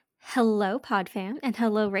Hello, PodFam, and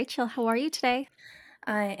hello, Rachel. How are you today?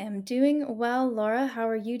 I am doing well, Laura. How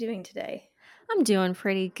are you doing today? I'm doing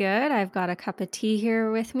pretty good. I've got a cup of tea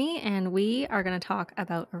here with me, and we are going to talk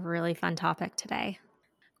about a really fun topic today.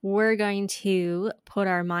 We're going to put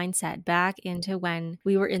our mindset back into when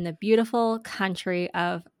we were in the beautiful country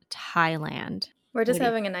of Thailand. We're just What do you-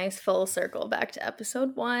 having a nice full circle back to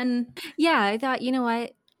episode 1. Yeah, I thought, you know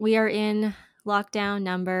what? We are in lockdown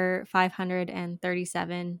number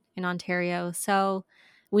 537 in Ontario. So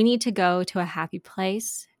we need to go to a happy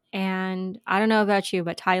place. And I don't know about you,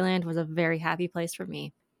 but Thailand was a very happy place for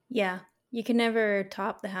me. Yeah, you can never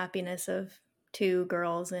top the happiness of two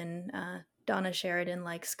girls in Donna Sheridan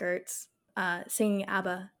like skirts singing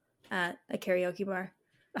ABBA at a karaoke bar.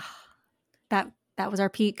 That was our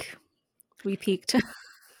peak. We peaked.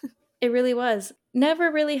 It really was.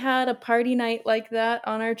 Never really had a party night like that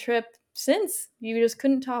on our trip since. You just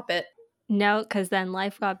couldn't top it. No, because then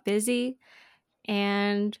life got busy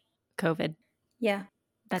and COVID. Yeah,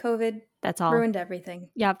 That COVID that's all. ruined everything.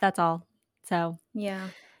 Yep, that's all. So Yeah.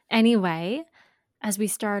 anyway, as we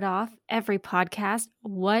start off every podcast,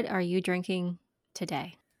 what are you drinking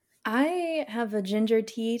today? I have a ginger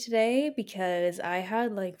tea today because I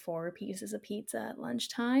had like 4 pieces of pizza at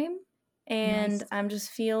lunchtime and Nice. I'm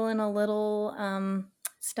just feeling a little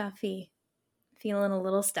stuffy. Feeling a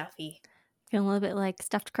little stuffy. Feeling a little bit like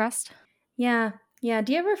stuffed crust? Yeah. Yeah.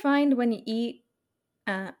 Do you ever find when you eat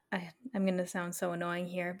I'm going to sound so annoying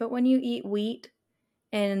here, but when you eat wheat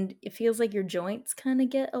and it feels like your joints kind of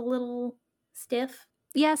get a little stiff?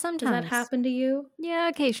 Yeah, Does that sometimes. happen to you? Yeah,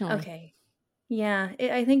 occasionally. Okay. Yeah,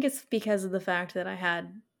 I think it's because of the fact that I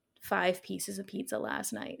had 5 pieces of pizza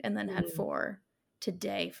last night and then had Mm. 4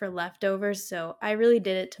 today for leftovers. So I really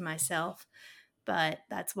did it to myself, but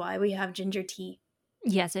that's why we have ginger tea.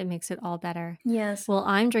 Yes, it makes it all better. Yes. Well,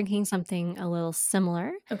 I'm drinking something a little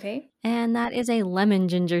similar, Okay. and that is a lemon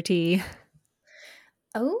ginger tea.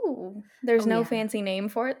 Oh, there's Oh no yeah. fancy name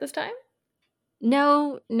for it this time?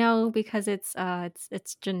 No, because it's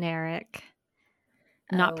generic.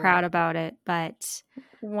 Not Oh, proud about it, but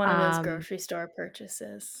one of those um grocery store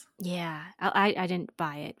purchases. yeah, I didn't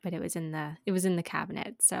buy it, but it was in the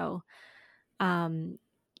cabinet. So um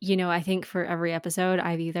I think for every episode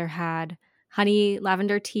I've either had honey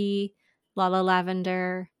lavender tea, lala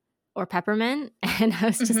lavender, or peppermint, and I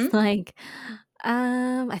was just Mhm. like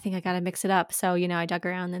I think I got to mix it up. So, I dug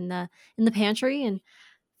around in the pantry and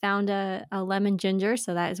found a lemon ginger,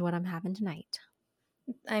 so that is what I'm having tonight.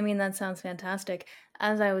 I mean, that sounds fantastic.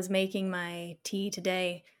 As I was making my tea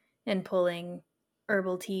today and pulling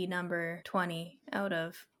herbal tea number 20 out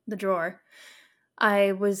of the drawer,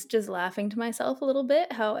 I was just laughing to myself a little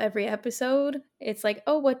bit how every episode it's like,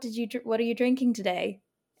 "Oh, what are you drinking today?"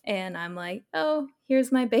 And I'm like, "Oh,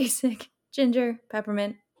 here's my basic ginger,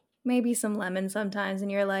 peppermint, maybe some lemon sometimes."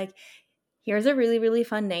 And you're like, "Here's a really really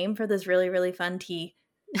fun name for this really really fun tea."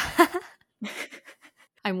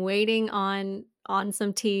 I'm waiting on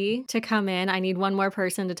some tea to come in. I need one more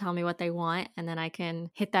person to tell me what they want, and then I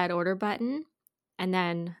can hit that order button, and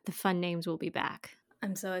then the fun names will be back.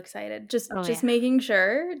 I'm so excited. Just Oh just yeah. making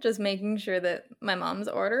sure that my mom's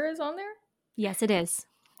order is on there. Yes, it is.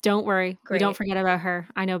 Don't worry. We don't Great. forget about her.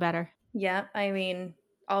 I know better. Yeah, I mean,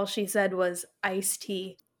 all she said was iced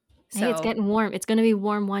tea. Hey, it's So, getting warm. It's going to be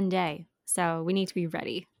warm one day. So, we need to be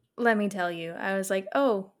ready. let me tell you. I was like,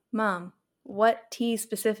 "Oh, mom, what tea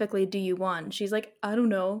specifically do you want?" She's like, "I don't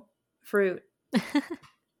know. Fruit.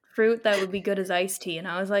 Fruit that would be good as iced tea." And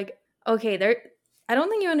I was like, "Okay, there I don't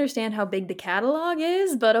think you understand how big the catalog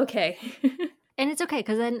is, but okay." And it's okay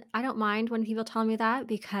because then I don't mind when people tell me that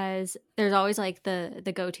because there's always like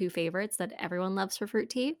the go-to favorites that everyone loves for fruit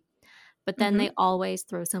tea. But then they Mhm. always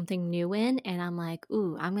throw something new in, and I'm like,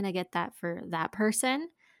 "Ooh, I'm gonna get that for that person,"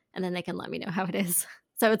 and then they can let me know how it is.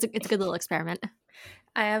 So it's a good little experiment.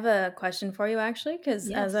 I have a question for you actually, because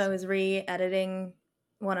as I Yes. was re editing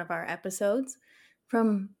one of our episodes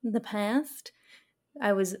from the past,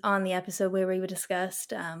 I was on the episode where we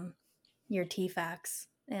discussed your tea facts.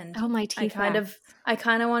 And Oh, my I tea kind of facts. I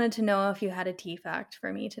kind of wanted to know if you had a tea fact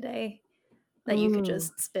for me today that you could Ooh.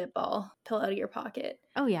 just spitball, pull out of your pocket.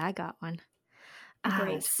 Oh yeah, I got one.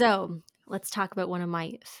 Great. So let's talk about one of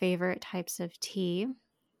my favorite types of tea,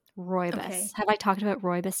 rooibos. Okay. Have I talked about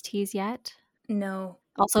rooibos teas yet? No.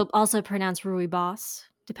 Also pronounced rooibos,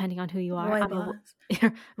 depending on who you are. Roy I mean,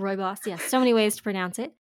 Boss. rooibos. Yes, so many ways to pronounce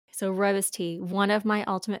it. So rooibos tea, one of my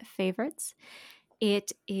ultimate favorites.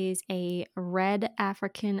 It is a red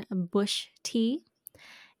African bush tea,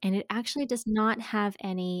 and it actually does not have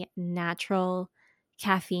any natural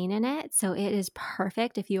caffeine in it. So it is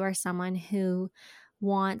perfect if you are someone who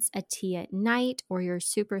wants a tea at night or you're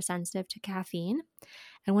super sensitive to caffeine.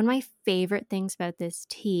 And one of my favorite things about this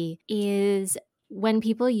tea is when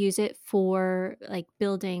people use it for like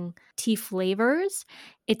building tea flavors,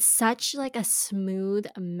 it's such like a smooth,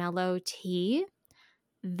 mellow tea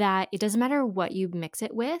that it doesn't matter what you mix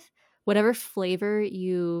it with. Whatever flavor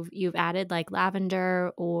you've added, like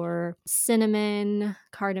lavender or cinnamon,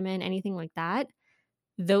 cardamom, anything like that,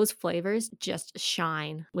 those flavors just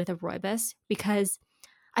shine with a rooibos, because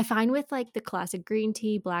I find with like the classic green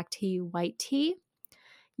tea, black tea, white tea,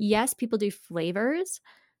 yes, people do flavors,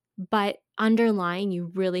 but underlying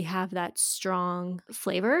you really have that strong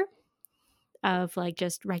flavor of like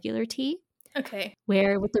just regular tea. Okay.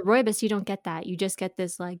 Where with the rooibos, you don't get that. You just get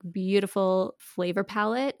this like beautiful flavor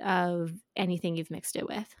palette of anything you've mixed it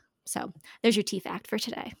with. So there's your tea fact for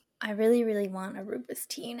today. I really, really want a rooibos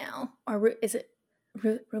tea now. Or is it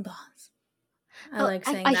rooibos? I like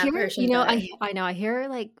saying I that hear, version you know, better. I know, I hear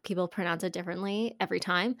like people pronounce it differently every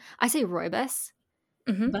time. I say rooibos,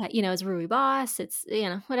 but you know, it's rooibos. It's, you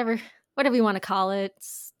know, whatever you want to call it.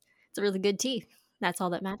 It's a really good tea. That's all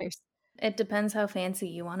that matters. It depends how fancy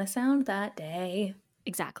you want to sound that day.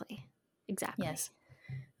 Exactly. Yes.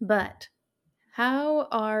 But how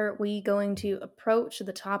are we going to approach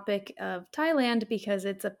the topic of Thailand? Because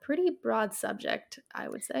it's a pretty broad subject, I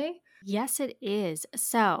would say. Yes, it is.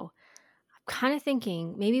 So I'm kind of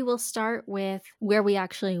thinking maybe we'll start with where we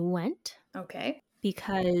actually went, Okay.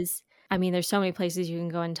 because I mean, there's so many places you can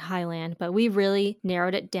go in Thailand, but we really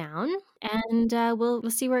narrowed it down, and we'll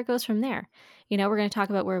see where it goes from there. You know, we're going to talk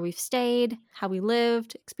about where we've stayed, how we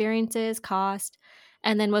lived, experiences, cost,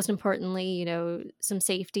 and then most importantly, you know, some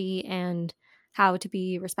safety and how to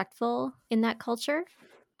be respectful in that culture.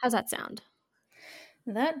 How's that sound?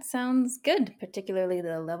 That sounds good, particularly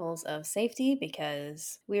the levels of safety,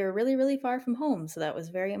 because we were really, really far from home. So that was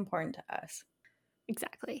very important to us.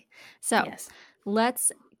 Exactly. So Yes.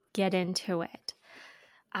 let's get into it.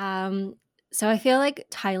 So I feel like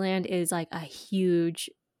Thailand is like a huge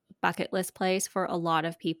bucket list place for a lot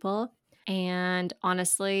of people. And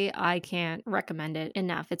honestly, I can't recommend it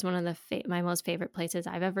enough. It's one of my most favorite places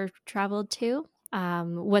I've ever traveled to.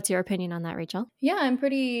 What's your opinion on that, Rachel? Yeah, I'm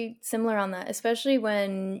pretty similar on that, especially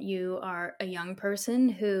when you are a young person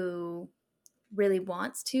who really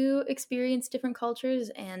wants to experience different cultures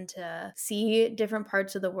and to see different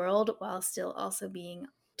parts of the world while still also being,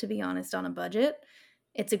 to be honest, on a budget.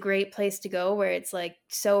 It's a great place to go where it's like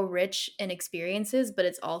so rich in experiences, but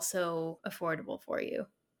it's also affordable for you.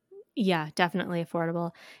 Yeah, definitely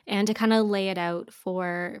affordable. And to kind of lay it out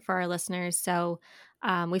for our listeners, so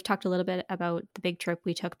we've talked a little bit about the big trip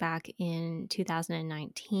we took back in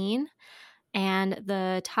 2019. And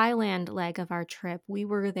the Thailand leg of our trip, we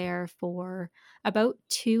were there for about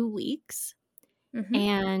 2 weeks. Mm-hmm.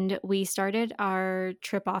 And we started our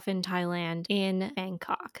trip off in Thailand in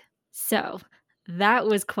Bangkok. So that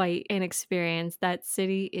was quite an experience. That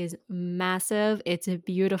city is massive. It's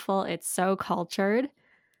beautiful. It's so cultured.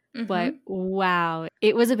 But Mm-hmm. wow,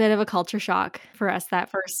 it was a bit of a culture shock for us that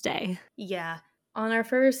first day. Yeah. On our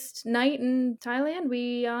first night in Thailand,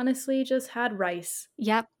 we honestly just had rice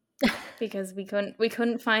Yep. because we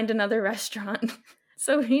couldn't find another restaurant.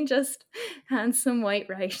 So we just had some white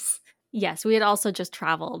rice. Yes, we had also just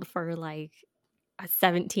traveled for like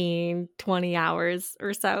 17, 20 hours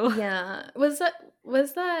or so. Yeah. Was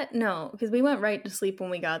that no, because we went right to sleep when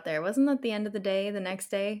we got there. Wasn't that the end of the day, the next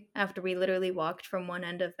day, after we literally walked from one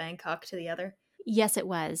end of Bangkok to the other? Yes, it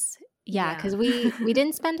was. Yeah, Yeah. because we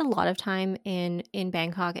didn't spend a lot of time in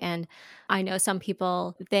Bangkok, and I know some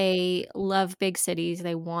people, they love big cities.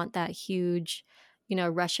 They want that huge, you know,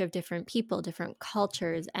 rush of different people, different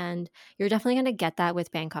cultures, and you're definitely going to get that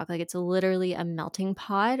with Bangkok. Like it's literally a melting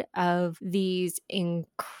pot of these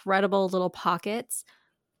incredible little pockets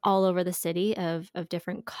all over the city of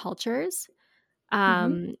different cultures. Mhm.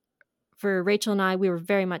 Um, for Rachel and I, we were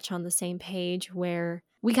very much on the same page where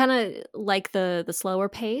we kind of like the slower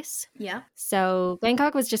pace. Yeah. So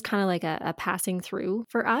Bangkok was just kind of like a passing through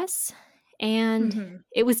for us. And Mhm.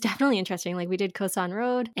 it was definitely interesting. Like we did Koh San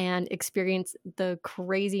Road and experienced the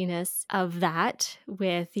craziness of that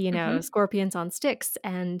with, you know, Mhm. scorpions on sticks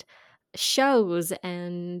and shows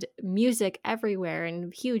and music everywhere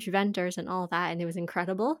and huge vendors and all that. And it was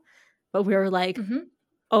incredible. But we were like, Mhm.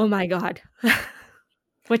 oh my God,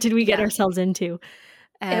 what did we get Yeah. ourselves into?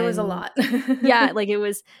 It was a And lot. yeah, like it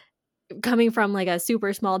was coming from like a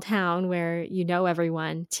super small town where you know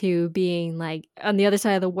everyone to being like on the other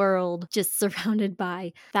side of the world, just surrounded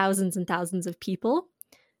by thousands and thousands of people.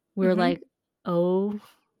 We were Mhm. like, oh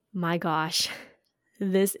my gosh,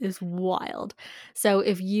 This is wild. So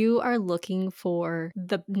if you are looking for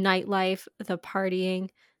the nightlife, the partying,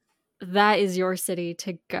 that is your city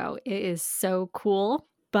to go. It is so cool.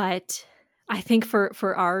 But I think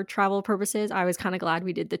for our travel purposes, I was kind of glad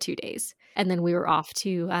we did the 2 days. And then we were off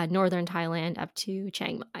to northern Thailand up to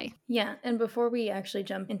Chiang Mai. Yeah, and before we actually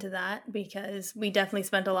jump into that, because we definitely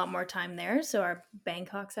spent a lot more time there, so our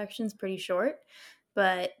Bangkok section's pretty short.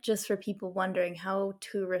 But just for people wondering, how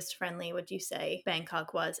tourist friendly would you say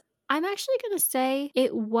Bangkok was? I'm actually going to say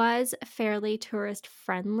it was fairly tourist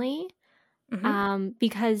friendly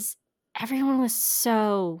because everyone was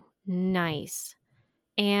so nice.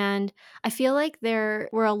 And I feel like there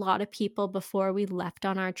were a lot of people before we left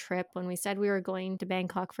on our trip when we said we were going to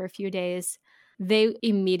Bangkok for a few days. They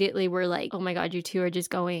immediately were like, oh my God, you two are just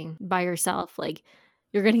going by yourself. Like,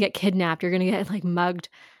 you're going to get kidnapped. You're going to get like mugged.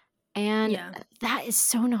 And Yeah. that is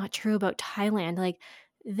so not true about Thailand. Like,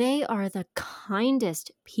 they are the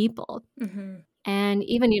kindest people. Mm-hmm. And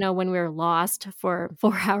even, when we were lost for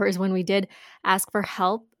 4 hours, when we did ask for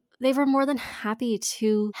help, they were more than happy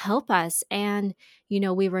to help us. And,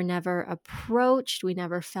 we were never approached. We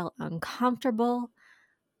never felt uncomfortable.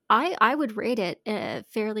 I would rate it a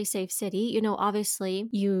fairly safe city. Obviously,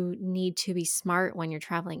 you need to be smart when you're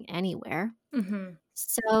traveling anywhere. Mm-hmm.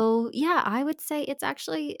 So, yeah, I would say it's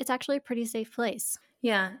actually a pretty safe place.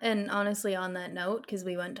 Yeah, and honestly, on that note, because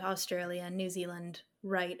we went to Australia and New Zealand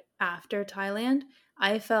right after Thailand,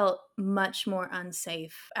 I felt much more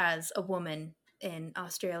unsafe as a woman in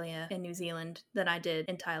Australia and New Zealand than I did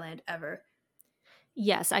in Thailand ever.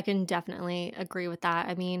 Yes, I can definitely agree with that.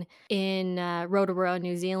 I mean, in Rotorua,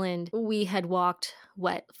 New Zealand, we had walked,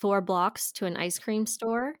 4 blocks to an ice cream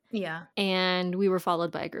store, Yeah. and we were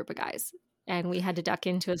followed by a group of guys. And we had to duck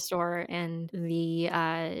into a store, and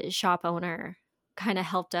the shop owner kind of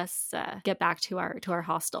helped us get back to our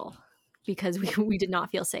hostel because we did not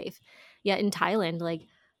feel safe. Yet in Thailand, like,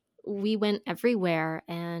 we went everywhere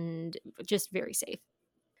and just very safe.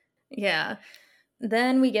 Yeah.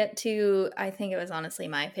 Then we get to, I think it was honestly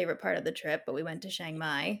my favorite part of the trip, but we went to Chiang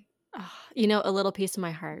Mai. Oh, a little piece of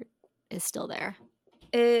my heart is still there.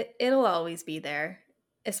 It'll always be there,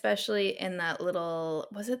 especially in that little,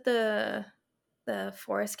 was it the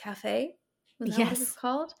Forest Cafe? Was that what it was Yes.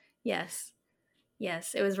 called? Yes.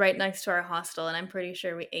 Yes, it was right next to our hostel, and I'm pretty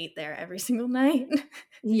sure we ate there every single night.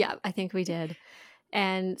 Yeah, I think we did.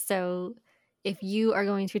 And so if you are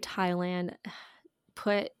going to Thailand,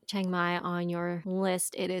 put Chiang Mai on your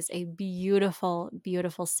list. It is a beautiful,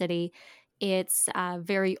 beautiful city. It's a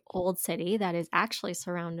very old city that is actually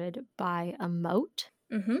surrounded by a moat.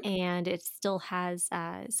 Mm-hmm. And it still has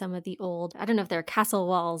some of the old, I don't know if they're castle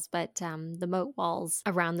walls, but the moat walls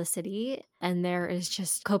around the city. And there is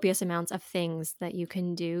just copious amounts of things that you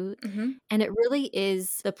can do. Mm-hmm. And it really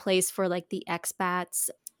is the place for like the expats,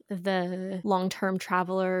 the long-term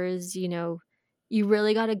travelers. You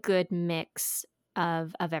really got a good mix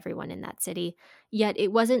of everyone in that city. Yet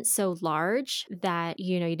it wasn't so large that,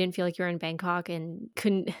 you didn't feel like you were in Bangkok and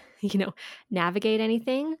couldn't, navigate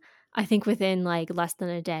anything. I think within like less than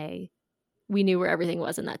a day, we knew where everything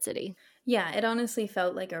was in that city. Yeah, it honestly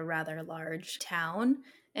felt like a rather large town.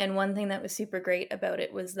 And one thing that was super great about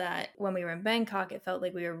it was that when we were in Bangkok, it felt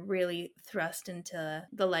like we were really thrust into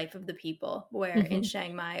the life of the people, where in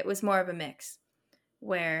Chiang Mai, it was more of a mix,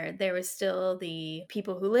 where there was still the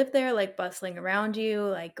people who lived there, like bustling around you,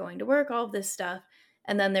 like going to work, all of this stuff.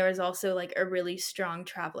 And then there was also like a really strong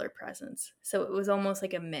traveler presence. So it was almost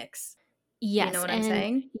like a mix. You know what I'm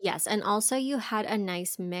saying? Yes, and also you had a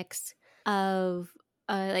nice mix of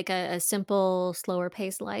like a simple, slower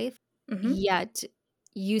paced life, Mm-hmm. yet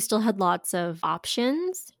you still had lots of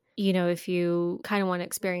options. If you kind of want to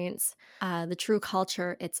experience the true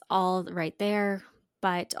culture, it's all right there.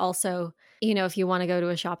 But also, if you want to go to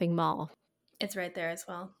a shopping mall, It's right there as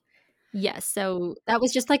well. yes. So that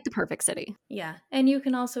was just like the perfect city. Yeah. And you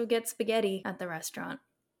can also get spaghetti at the restaurant.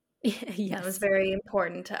 That was Yes. very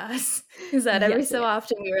important to us. Is that every Yes, it so is.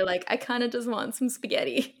 often we were like, I kind of just want some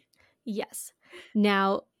spaghetti. Yes.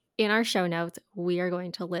 Now, in our show notes, we are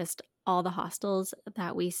going to list all the hostels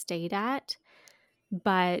that we stayed at,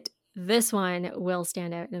 but this one will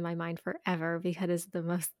stand out in my mind forever because it's the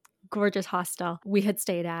most gorgeous hostel we had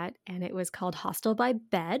stayed at, and it was called Hostel by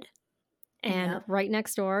Bed. And Yep. right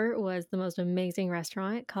next door was the most amazing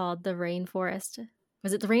restaurant called the Rainforest.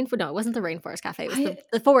 Was it the Rainforest? No, it wasn't the Rainforest Cafe. It was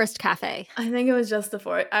the Forest Cafe. I think it was just the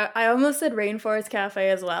forest. I almost said Rainforest Cafe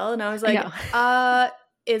as well, and I was I like, know.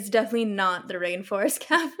 it's definitely not the Rainforest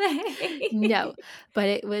No, Cafe. but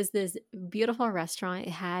it was this beautiful restaurant.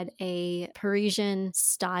 It had a Parisian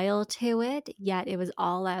style to it, yet it was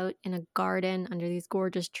all out in a garden under these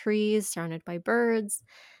gorgeous trees surrounded by birds.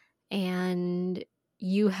 And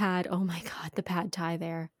you had, oh my God, the pad thai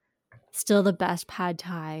there. Still the best pad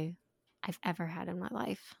thai I've ever had in my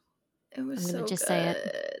life. It was I'm going to so just say it.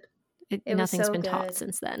 good. It was Nothing's so been topped good.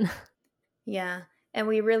 since then. Yeah. And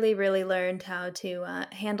we really, really learned how to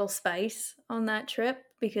handle spice on that trip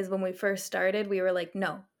because when we first started, we were like,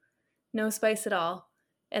 no, no spice at all.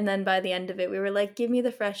 And then by the end of it, we were like, give me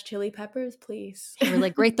the fresh chili peppers, please. We're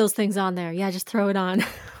like, grate those things on there. Yeah, just throw it on.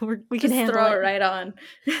 We can Just handle throw it it. right on.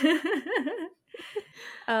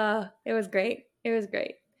 It was great. It was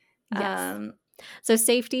great. Yes. So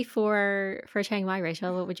safety for Chiang Mai,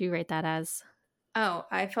 Rachel, what would you rate that as? Oh,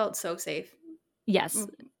 I felt so safe. Yes.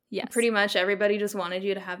 Yes. Pretty much everybody just wanted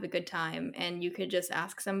you to have a good time, and you could just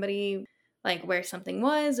ask somebody like where something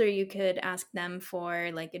was, or you could ask them for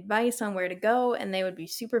like advice on where to go, and they would be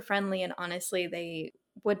super friendly, and honestly they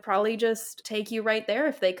would probably just take you right there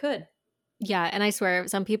if they could. Yeah, and I swear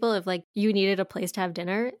some people, if like you needed a place to have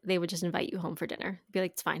dinner, they would just invite you home for dinner. Be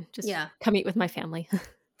like, it's fine, just Yeah. come eat with my family.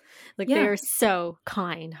 Like they Yeah. are so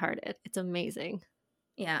kind-hearted. It's amazing.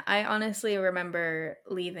 Yeah, I honestly remember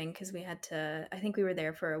leaving because we had to, I think we were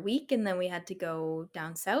there for a week and then we had to go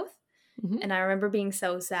down south. Mhm. And I remember being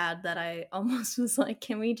so sad that I almost was like,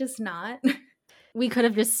 can we just not? We could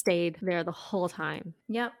have just stayed there the whole time.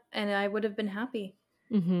 Yep. And I would have been happy.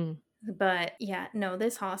 Mhm. But yeah, no,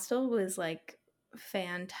 this hostel was like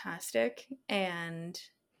fantastic. And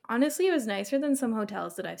honestly, it was nicer than some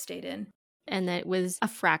hotels that I've stayed in. And that was a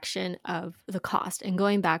fraction of the cost. And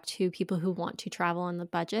going back to people who want to travel on the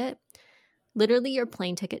budget, literally your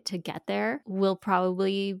plane ticket to get there will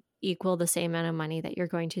probably equal the same amount of money that you're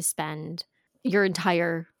going to spend your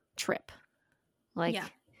entire trip. Like, Yeah.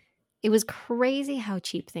 it was crazy how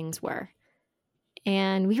cheap things were.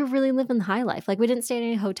 And we were really living the high life. Like, we didn't stay in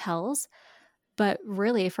any hotels, but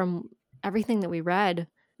really, from everything that we read,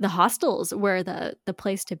 the hostels were the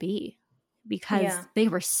place to be because Yeah. they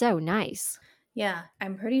were so nice. Yeah.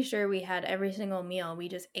 I'm pretty sure we had every single meal we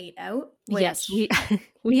just ate out, Yes, which,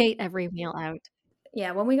 we ate every meal out.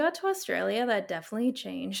 yeah, when we got to Australia, that definitely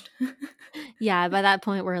changed. Yeah, by that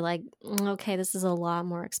point, we're like, okay, this is a lot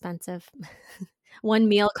more expensive. One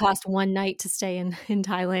meal cost one night to stay in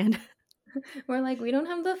Thailand. We're like, we don't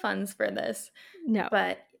have the funds for this. No.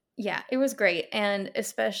 But yeah, it was great. And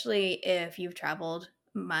especially if you've traveled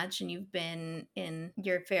much and you've been in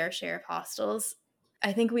your fair share of hostels,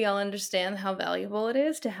 I think we all understand how valuable it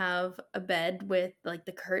is to have a bed with like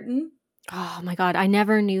the curtain. Oh my God, I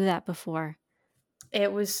never knew that before.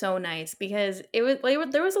 It was so nice because it was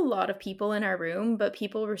like there was a lot of people in our room, but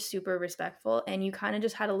people were super respectful and you kind of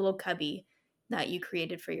just had a little cubby that you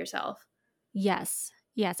created for yourself. Yes.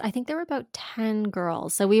 Yes, I think there were about 10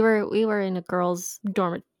 girls. So we were in a girls'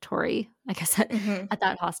 dormitory, I guess, Hmm. at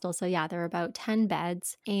that hostel. So yeah, there were about 10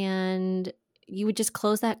 beds, and you would just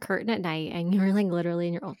close that curtain at night and you were like literally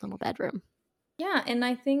in your own little bedroom. Yeah, and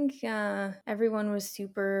I think everyone was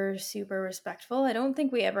super, super respectful. I don't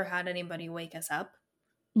think we ever had anybody wake us up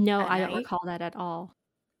No, at I don't night. recall that at all.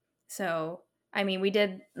 So, I mean, we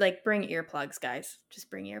did like bring earplugs, guys. Just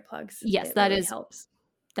bring earplugs. Yes, It really helps.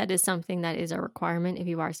 that is something that is a requirement if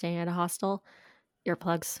you are staying at a hostel.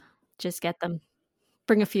 Earplugs, just get them.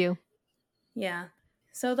 Bring a few. Yeah.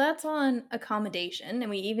 So that's on accommodation, and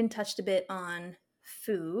we even touched a bit on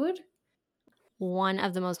food. One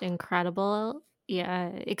of the most incredible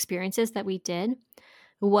experiences that we did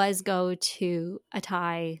was go to a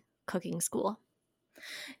Thai cooking school.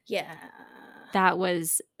 Yeah. That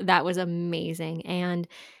was amazing. And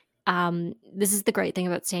this is the great thing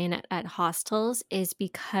about staying at hostels is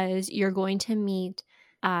because you're going to meet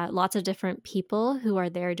lots of different people who are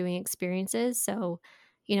there doing experiences. So,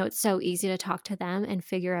 it's so easy to talk to them and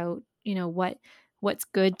figure out, what's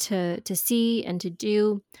good to see and to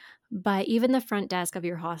do. But even the front desk of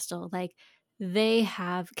your hostel, like they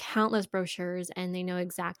have countless brochures and they know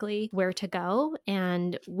exactly where to go.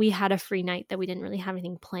 And we had a free night that we didn't really have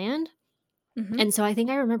anything planned. Hmm. And so I think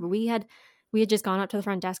I remember we had just gone up to the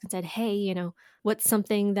front desk and said, "Hey, what's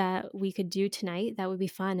something that we could do tonight that would be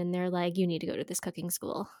fun?" And they're like, "You need to go to this cooking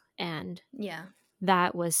school." And Yeah.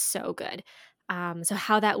 that was so good. So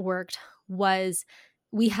how that worked was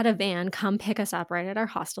we had a van come pick us up right at our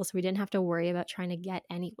hostel, so we didn't have to worry about trying to get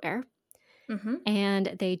anywhere. Hmm.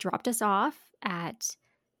 And they dropped us off at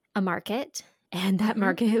a market, and that Hmm.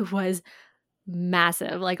 market was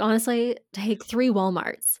massive. Like honestly, take 3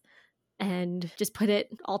 Walmarts and just put it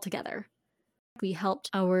all together. We helped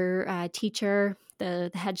our teacher,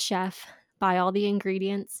 the head chef, buy all the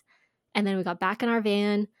ingredients. And then we got back in our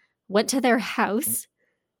van, went to their house,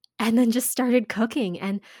 and then just started cooking.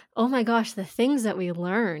 And oh my gosh, the things that we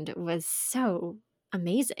learned was so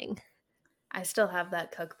amazing. I still have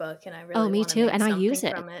that cookbook and I Oh, really me want to too. make And I something use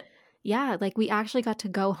it. from it. Yeah, like we actually got to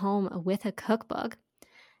go home with a cookbook.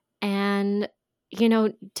 And, you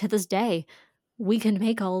know, to this day, we can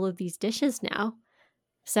make all of these dishes now.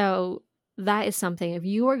 So that is something. If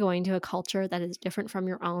you are going to a culture that is different from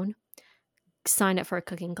your own, sign up for a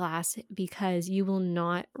cooking class because you will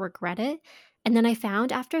not regret it. And then I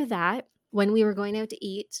found after that, when we were going out to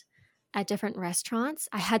eat at different restaurants,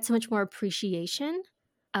 I had so much more appreciation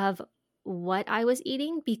of what I was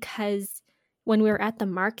eating because when we were at the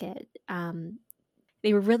market,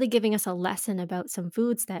 they were really giving us a lesson about some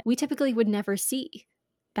foods that we typically would never see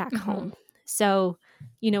back Mm-hmm. home. So,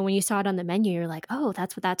 you know, when you saw it on the menu, you're like, oh,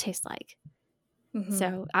 that's what that tastes like. Mm-hmm.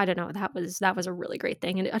 So I don't know. That was a really great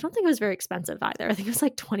thing. And I don't think it was very expensive either. I think it was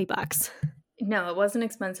like $20. No, it wasn't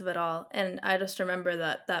expensive at all. And I just remember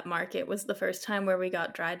that that market was the first time where we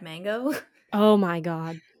got dried mango. Oh my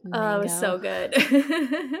God. Oh, it was Mango. so good.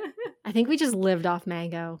 I think we just lived off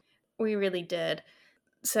mango. We really did.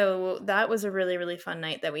 So that was a really, really fun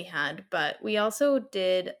night that we had. But we also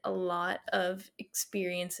did a lot of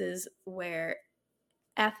experiences where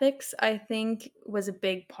ethics, I think, was a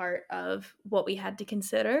big part of what we had to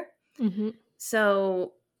consider. Mm-hmm.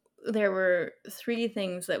 So there were three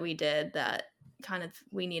things that we did that kind of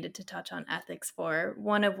we needed to touch on ethics for,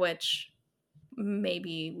 one of which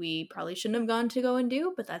maybe we probably shouldn't have gone to go and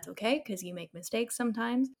do, but that's okay because you make mistakes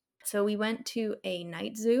sometimes. So we went to a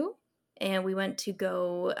night zoo and we went to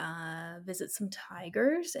go visit some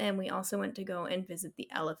tigers, and we also went to go and visit the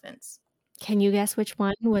elephants. Can you guess which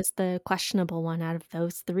one was the questionable one out of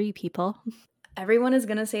those three people? Everyone is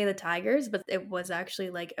going to say the tigers, but it was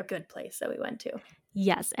actually like a good place that we went to.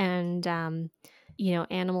 Yes. And, you know,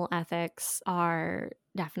 animal ethics are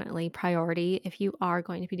definitely priority if you are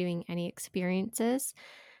going to be doing any experiences.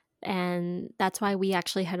 And that's why we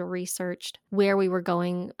actually had researched where we were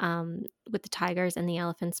going with the tigers and the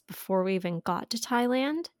elephants before we even got to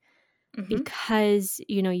Thailand, Mm-hmm. because,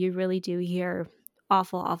 you know, you really do hear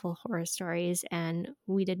awful, awful horror stories. And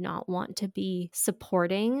we did not want to be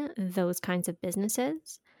supporting those kinds of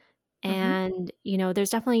businesses. Mm-hmm. And, you know, there's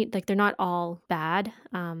definitely like they're not all bad.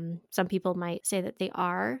 Some people might say that they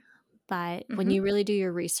are, but when Mm-hmm. you really do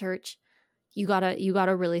your research, you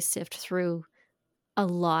gotta really sift through a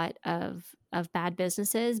lot of bad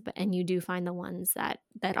businesses, but and you do find the ones that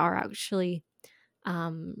are actually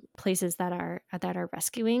places that are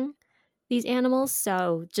rescuing these animals.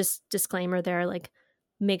 So just disclaimer there, like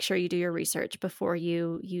make sure you do your research before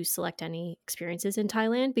you select any experiences in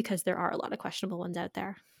Thailand because there are a lot of questionable ones out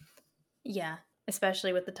there. Yeah,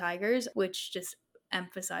 especially with the tigers, which just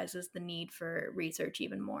emphasizes the need for research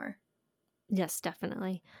even more. Yes,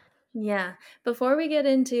 definitely. Yeah. Before we get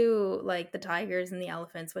into like the tigers and the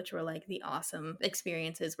elephants, which were like the awesome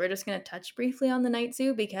experiences, we're just going to touch briefly on the night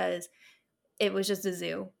zoo because it was just a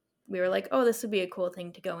zoo. We were like, "Oh, this would be a cool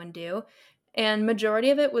thing to go and do." And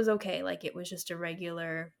majority of it was okay. Like it was just a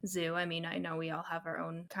regular zoo. I mean, I know we all have our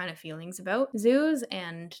own kind of feelings about zoos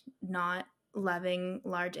and not loving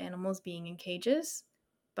large animals being in cages,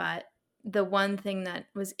 but the one thing that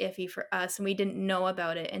was iffy for us, and we didn't know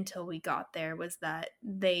about it until we got there, was that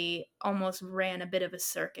they almost ran a bit of a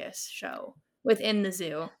circus show within the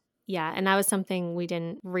zoo. Yeah, and that was something we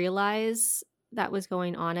didn't realize that was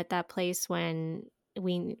going on at that place when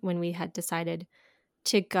we had decided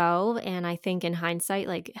to go. And I think in hindsight,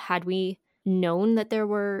 like had we known that there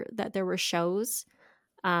were shows,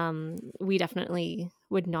 we definitely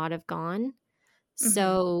would not have gone. Hmm.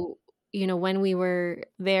 So, you know, when we were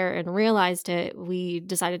there and realized it, we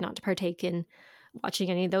decided not to partake in watching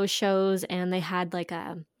any of those shows. And they had like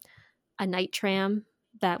a night tram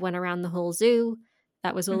that went around the whole zoo.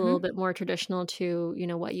 That was a little Hmm. bit more traditional to, you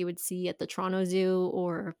know, what you would see at the Toronto Zoo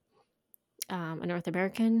or a North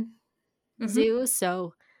American Hmm. zoo.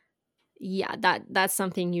 So yeah, that's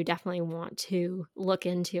something you definitely want to look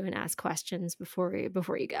into and ask questions before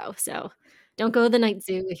you go. So don't go to the night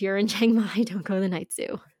zoo if you're in Chiang Mai. Don't go to the night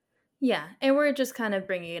zoo. Yeah, and we're just kind of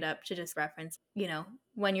bringing it up to just reference,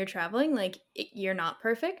 when you're traveling, like you're not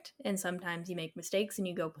perfect, and sometimes you make mistakes and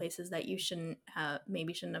you go places that you shouldn't have,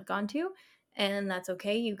 maybe shouldn't have gone to, and that's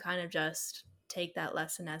okay. You kind of just take that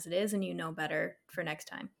lesson as it is, and you know better for next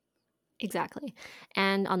time. Exactly.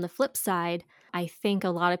 And on the flip side, I think a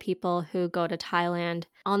lot of people who go to Thailand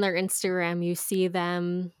on their Instagram, you see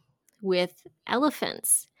them with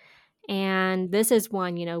elephants. And this is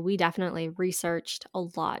one, we definitely researched a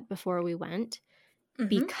lot before we went Mm-hmm.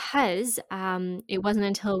 because it wasn't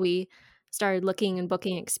until we started looking and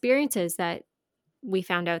booking experiences that we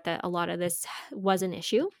found out that a lot of this was an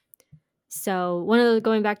issue. So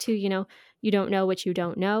going back to, you don't know what you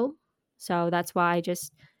don't know. So that's why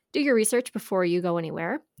just do your research before you go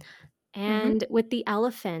anywhere. Mm-hmm. And with the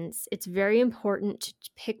elephants, it's very important to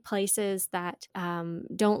pick places that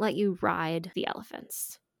don't let you ride the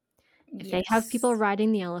elephants. If they have people Yes.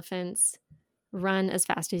 riding the elephants, run as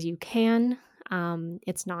fast as you can.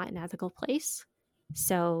 It's not an ethical place.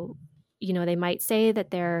 So, they might say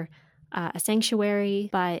that they're a sanctuary,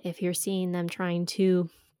 but if you're seeing them trying to,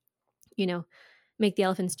 make the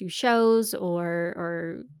elephants do shows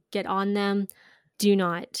or get on them, do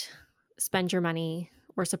not spend your money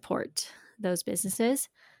or support those businesses.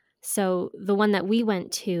 So the one that we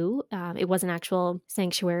went to, it was an actual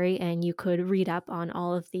sanctuary, and you could read up on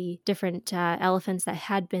all of the different elephants that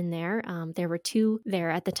had been there. There were 2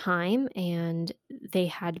 there at the time, and they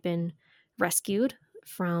had been rescued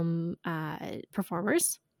from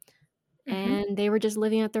performers, Mm-hmm. and they were just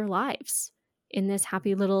living out their lives in this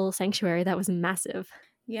happy little sanctuary that was massive.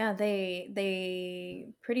 Yeah, they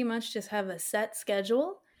pretty much just have a set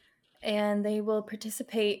schedule and they will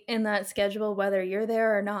participate in that schedule whether you're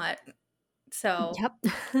there or not. So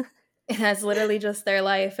Yep. that's literally just their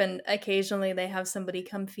life, and occasionally they have somebody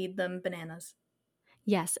come feed them bananas.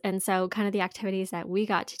 Yes. And so, kind of the activities that we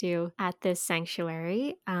got to do at this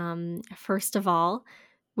sanctuary, first of all,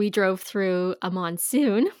 we drove through a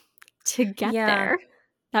monsoon to get Yeah, there.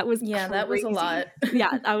 That was yeah, that was a crazy. lot.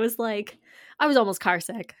 Yeah. I was almost car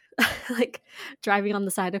sick. Like driving on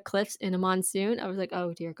the side of cliffs in a monsoon. I was like,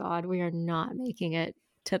 oh dear God, we are not making it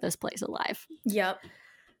to this place alive. Yep.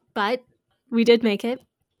 But we did make it.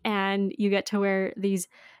 And you get to wear these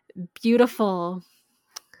beautiful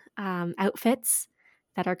outfits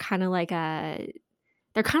that are kind of like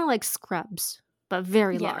they're kind of like scrubs, but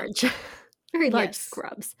very Yeah. large, very large Yes.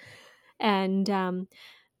 scrubs. And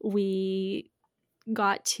we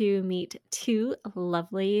got to meet 2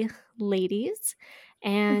 lovely ladies.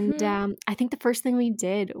 And Hmm. I think the first thing we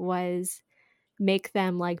did was make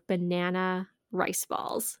them like banana rice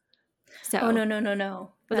balls. Oh, So no, no, no,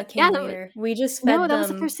 no. That yeah, came later. We just no, fed that was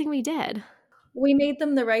the them. first thing we did. We made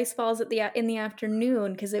them the rice balls in the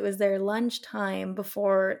afternoon because it was their lunchtime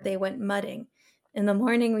before they went mudding. In the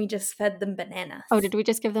morning, we just fed them Oh, bananas. did we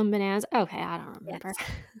just give them bananas? Okay, I don't remember.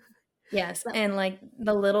 Yes. Yes, But and, like,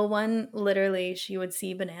 the little one, literally, she would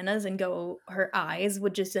see bananas and her eyes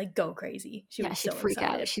would just, like, go crazy. She yeah, was she'd so freak out.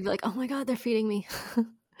 excited. She'd be like, "Oh my God, they're feeding me.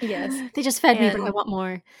 Yes, They just fed me, but I and want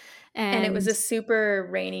more." it was And a super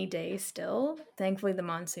rainy day still. Thankfully, the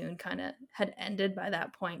monsoon kinda had ended by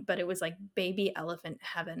that point, but it was, like, baby elephant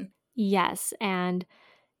heaven. yes, and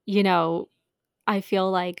you know, I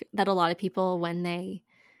feel like that a lot of people when they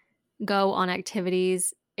go on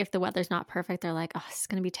activities, if the weather's not perfect, they're like, "Oh, this is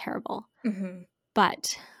gonna be terrible." Mhm.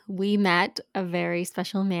 But we met a very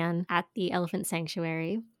special man at the elephant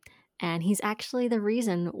sanctuary, and he's actually the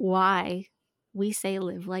reason why we say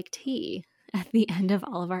live like tea at the end of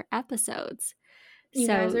all of our episodes. You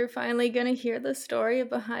guys So are finally gonna hear the story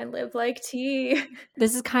behind Live Like Tea.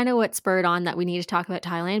 this is kind of what spurred on that we need to talk about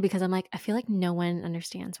Thailand because I'm like, I feel like no one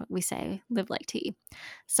understands what we say, live like tea.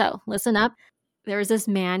 So listen up. There was this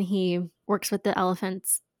man, he works with the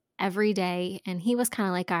elephants every day, and he was kind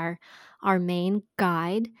of like our main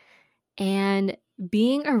guide. And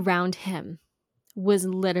being around him was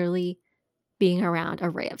literally being around a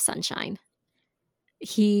ray of sunshine.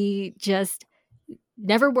 He just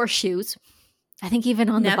never wore shoes. I think even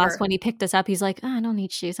on the bus Never. when he picked us up, he's like, oh, I don't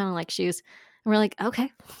need shoes. I don't like shoes. And we're like,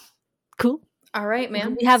 okay, cool. Alright,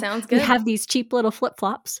 man. We have Sounds we good. have these cheap little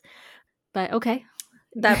flip-flops, but okay.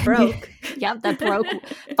 That broke. Yeah, that broke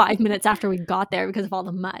 5 minutes after we got there because of all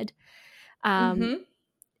the mud. Um, Mhm.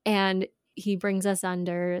 and he brings us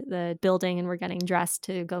under the building and we're getting dressed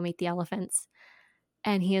to go meet the elephants.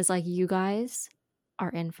 And he is like, "You guys are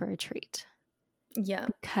in for a treat Yeah.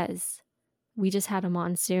 because we just had a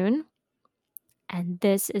monsoon and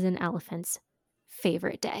this is an elephant's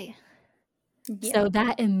favorite day." Yeah. So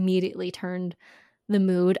that immediately turned the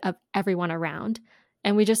mood of everyone around.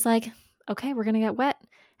 And we just like, okay, we're going to get wet.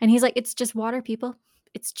 And he's like, it's just water, people.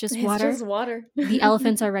 It's just It's water. just water. The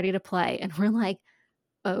elephants are ready to play. And we're like,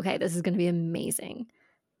 okay, this is going to be amazing.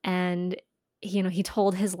 And, he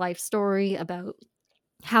told his life story about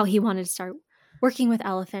how he wanted to start working with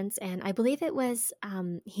elephants. And I believe it was,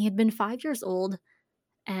 he had been 5 years old.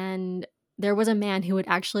 And there was a man who would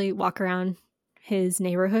actually walk around his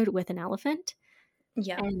neighborhood with an elephant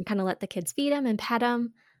Yeah. and kind of let the kids feed him and pet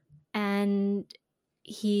him. And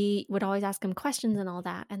he would always ask him questions and all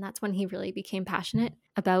that. And that's when he really became passionate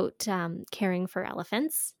about caring for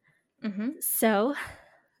elephants. Mm-hmm. So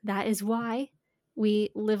that is why we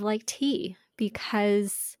live like T,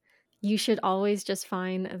 because you should always just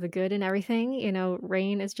find the good in everything. You know,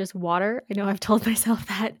 rain is just water. I know I've told myself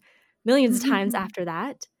that millions of times after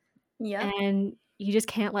that. Yep. And you just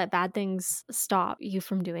can't let bad things stop you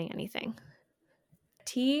from doing anything.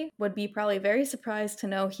 T would be probably very surprised to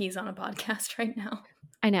know he's on a podcast right now.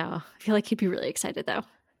 I know. I feel like he'd be really excited though.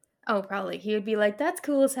 Oh, probably. He would be like, that's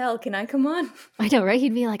cool as hell. Can I come on? I know, right?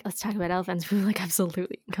 He'd be like, let's talk about elephants. We'd be like,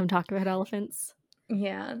 absolutely. Come talk about elephants.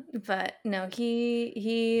 Yeah, but no,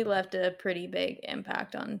 he left a pretty big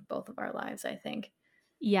impact on both of our lives, I think.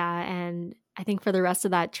 Yeah, and I think for the rest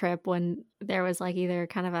of that trip, when there was like either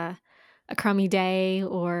kind of a crummy day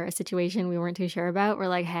or a situation we weren't too sure about, we're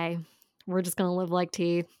like, hey, we're just gonna live like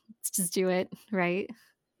T. Let's just do it, right?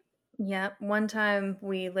 Yeah, one time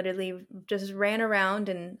we literally just ran around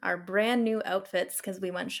in our brand new outfits because we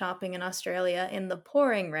went shopping in Australia in the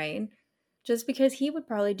pouring rain, just because he would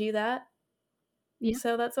probably do that. Yeah.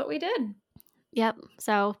 So that's what we did. Yep.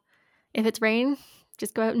 So if it's rain,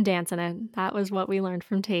 just go out and dance in it. That was what we learned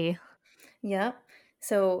from T. Yep.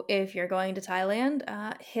 So if you're going to Thailand,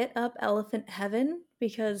 hit up Elephant Heaven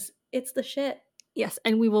because it's the shit. Yes,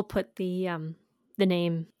 and we will put the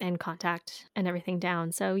name and contact and everything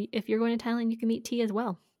down. So if you're going to Thailand, you can meet T as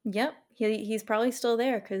well. Yep. He's probably still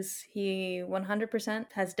there because he 100%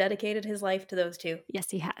 has dedicated his life to those two.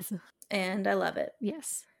 Yes, he has. And I love it.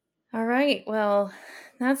 Yes. All right. Well,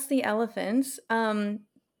 that's the elephants.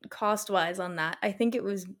 Cost-wise on that, I think it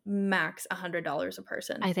was max $100 a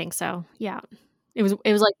person. I think so. Yeah. It was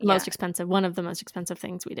like the most Yeah. expensive, one of the most expensive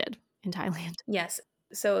things we did in Thailand. Yes.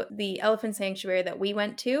 So the elephant sanctuary that we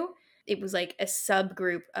went to, it was like a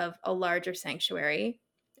subgroup of a larger sanctuary.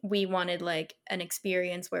 We wanted like an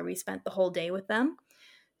experience where we spent the whole day with them.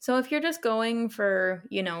 So if you're just going for,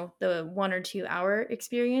 you know, the 1 or 2 hour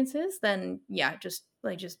experiences, then yeah, just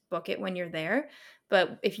book it when you're there.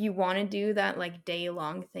 But if you want to do that like day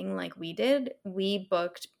long thing like we did, we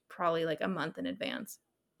booked probably like a month in advance.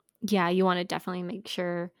 Yeah, you want to definitely make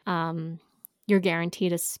sure you're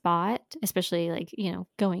guaranteed a spot, especially like, you know,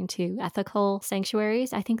 going to ethical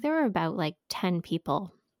sanctuaries. I think there were about like 10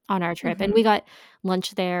 people on our trip, and we got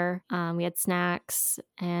lunch there. We had snacks,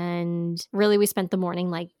 and really we spent the morning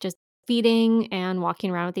like just feeding and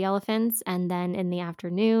walking around with the elephants. And then in the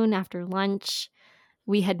afternoon, after lunch,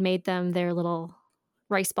 we had made them their little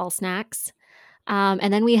rice ball snacks.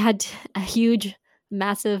 And then we had a huge,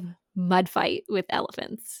 massive mud fight with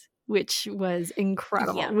elephants, which was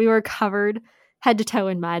incredible. Yeah. We were covered head to toe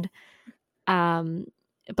in mud.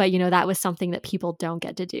 But you know, that was something that people don't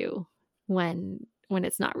get to do when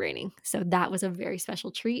it's not raining. So that was a very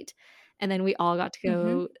special treat. And then we all got to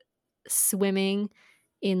go swimming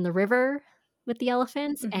in the river with the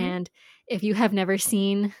elephants. And if you have never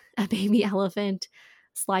seen a baby elephant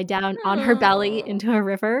slide down on her belly into a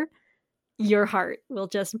river, your heart will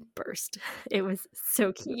just burst. It was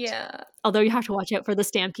so cute. Yeah. Although you have to watch out for the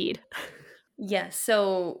stampede. Yes.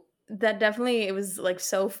 So that definitely, it was like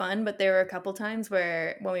so fun, but there were a couple times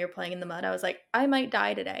where when we were playing in the mud, I was like, I might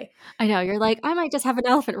die today. I know, you're like, I might just have an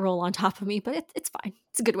elephant roll on top of me, but it's fine.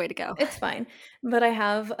 It's a good way to go. It's fine. But I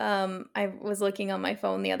have I was looking on my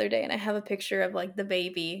phone the other day and I have a picture of like the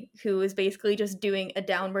baby who is basically just doing a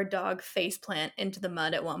downward dog face plant into the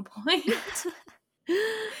mud at one point.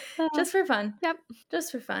 Just for fun. Yep.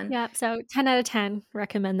 Just for fun. Yep. So 10 out of 10,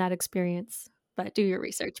 recommend that experience, but do your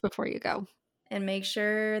research before you go. And make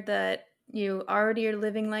sure that you already are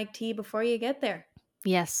living like T before you get there.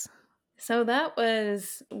 Yes. So that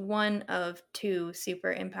was one of 2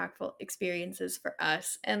 super impactful experiences for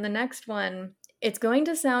us. And the next one, it's going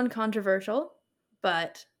to sound controversial,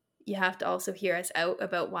 but you have to also hear us out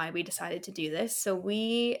about why we decided to do this. So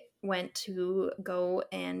we went to go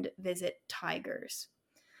and visit tigers.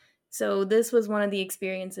 So this was one of the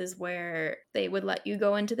experiences where they would let you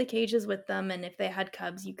go into the cages with them, and if they had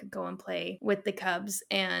cubs, you could go and play with the cubs.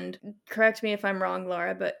 And correct me if I'm wrong,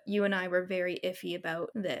 Laura, but you and I were very iffy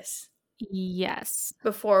about this. Yes.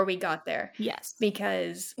 Before we got there. Yes.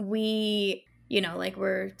 Because we, you know, like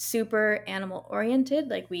we're super animal oriented.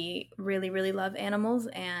 Like we really, really love animals.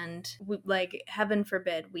 And we, like, heaven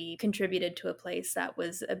forbid, we contributed to a place that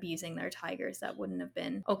was abusing their tigers. That wouldn't have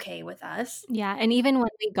been okay with us. Yeah. And even when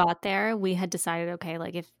we got there, we had decided, okay,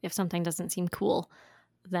 like if something doesn't seem cool,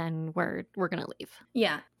 then we're going to leave.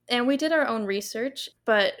 Yeah. And we did our own research,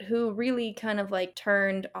 but who really kind of like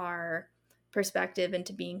turned our perspective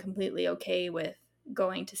into being completely okay with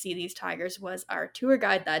going to see these tigers was our tour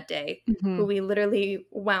guide that day, who we literally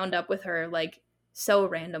wound up with her like so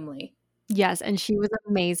randomly. Yes, and she was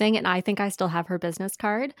amazing, and I think I still have her business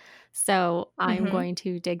card. So I'm Mm-hmm. going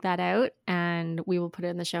to dig that out and we will put it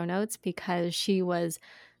in the show notes because she was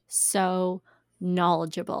so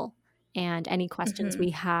knowledgeable. And any questions Mm-hmm.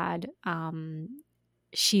 we had,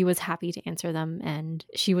 she was happy to answer them. And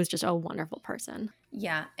she was just a wonderful person.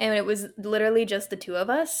 Yeah, and it was literally just the two of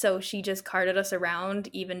us, so she just carted us around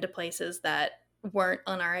even to places that weren't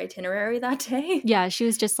on our itinerary that day, Yeah, she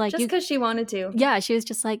was just like, just because she wanted to. yeah, she was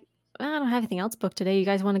just like, I don't have anything else booked today. You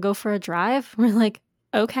guys want to go for a drive? We're like,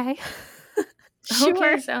 okay, Okay,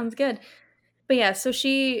 sure. sounds good. But yeah, so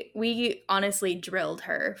we honestly drilled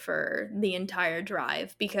her for the entire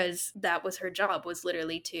drive because that was her job, was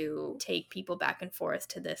literally to take people back and forth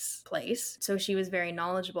to this place. So she was very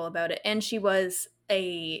knowledgeable about it. And she was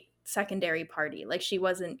a secondary party. Like she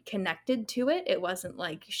wasn't connected to it. It wasn't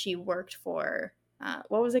like she worked for,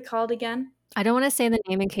 what was it called again? I don't want to say the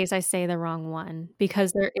name in case I say the wrong one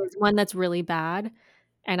because there is one that's really bad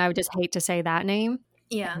and I would just hate to say that name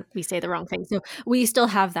Yeah. and we say the wrong thing. So we still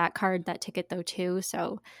have that card, that ticket though too.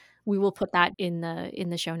 So we will put that in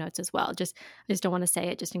the show notes as well. I just don't want to say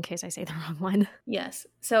it just in case I say the wrong one. Yes.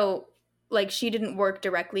 So, like, she didn't work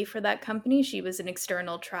directly for that company. She was an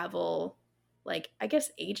external travel, like, I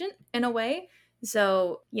guess, agent in a way.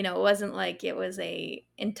 So, it wasn't like it was a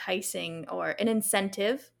enticing or an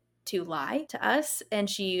incentive to lie to us. And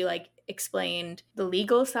she, like, explained the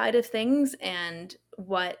legal side of things and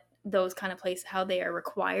what those kind of places, how they are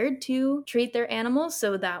required to treat their animals.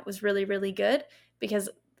 So that was really, really good because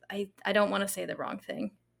I don't want to say the wrong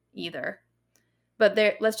thing either, but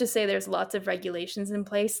let's just say there's lots of regulations in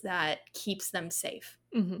place that keeps them safe.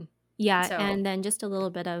 Mm-hmm. Yeah, So and then just a little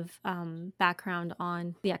bit of background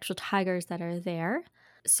on the actual tigers that are there.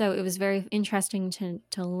 So it was very interesting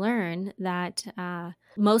to learn that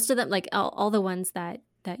most of them, like all the ones that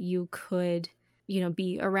you could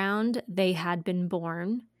be around, they had been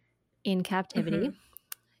born in captivity,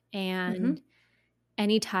 mm-hmm, mm-hmm, and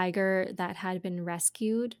any tiger that had been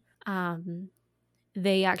rescued, um,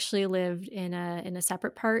 they actually lived in a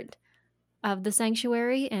separate part of the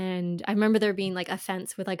sanctuary. And I remember there being like a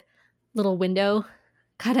fence with like little window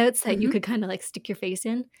cutouts that you mm-hmm, could kind of like stick your face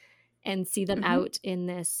in and see them mm-hmm, out in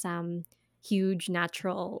this huge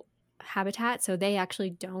natural habitat. So they actually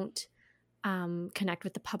don't connect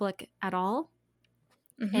with the public at all.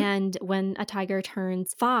 mm-hmm, And when a tiger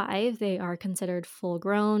turns 5, they are considered full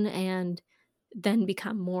grown and then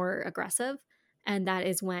become more aggressive. And that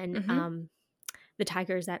is when mm-hmm, the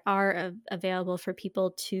tigers that are available for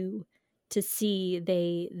people to see,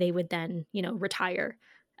 they would then retire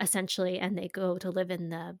essentially, and they go to live in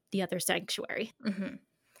the other sanctuary. mm-hmm.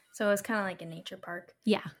 So it was kind of like a nature park.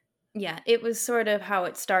 Yeah. Yeah, it was sort of how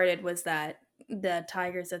it started, was that the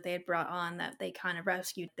tigers that they had brought on, that they kind of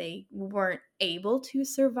rescued, they weren't able to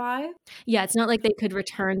survive. Yeah, it's not like they could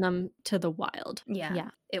return them to the wild. Yeah, Yeah.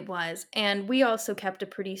 it was. And we also kept a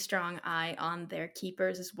pretty strong eye on their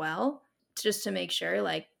keepers as well, just to make sure,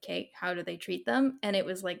 like, okay, how do they treat them? And it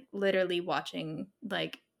was like literally watching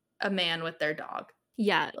like a man with their dog.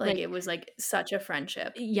 Yeah, Like it was like such a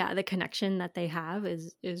friendship. the connection that they have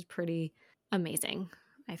is pretty amazing,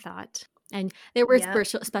 I thought. And there were Yep.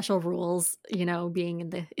 special rules, being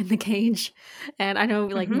in the cage. And I know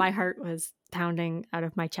like Mm-hmm. my heart was pounding out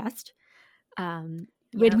of my chest. But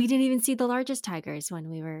we Yep. didn't even see the largest tigers when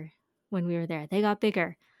we were there. They got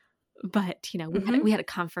bigger. But, Mm-hmm. we had a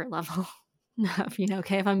comfort level of,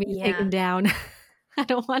 okay, if I'm being taken Yeah. down, I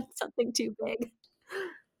don't want something too big.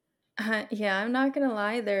 Yeah, I'm not gonna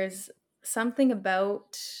lie. There's something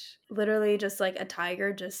about literally just like a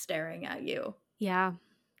tiger just staring at you. Yeah.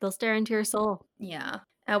 They'll stare into your soul. Yeah.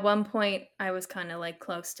 At one point, I was kind of like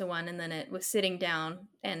close to one, and then it was sitting down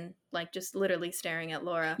and like just literally staring at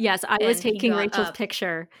Laura. Yes, I was And he taking got Rachel's up.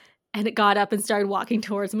 picture and it got up and started walking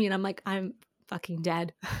towards me and I'm like, "I'm fucking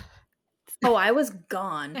dead." Oh, I was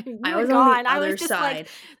gone. You I were was on the gone. I was other just like, side.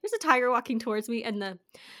 there's a tiger walking towards me and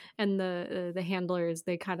the handlers,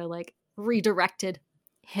 they kind of like redirected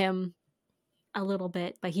him a little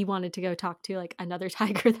bit, but he wanted to go talk to like another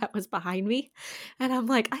tiger that was behind me. And I'm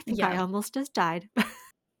like, I think I Yeah. almost just died.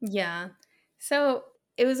 Yeah. So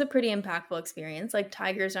it was a pretty impactful experience. Like,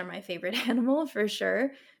 tigers are my favorite animal for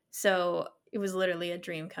sure. So it was literally a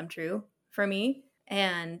dream come true for me.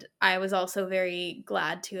 And I was also very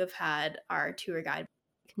glad to have had our tour guide.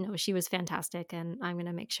 No, she was fantastic. And I'm going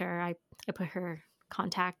to make sure I put her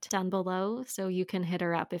contact down below so you can hit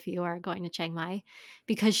her up if you are going to Chiang Mai,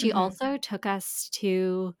 because she Hmm. also took us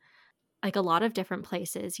to like a lot of different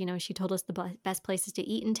places. You know, she told us the best places to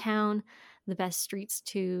eat in town, the best streets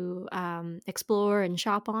to explore and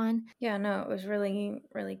shop on. Yeah, no, it was really,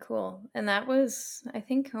 really cool. And that was, I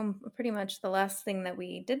think, pretty much the last thing that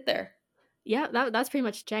we did there. Yeah, that's pretty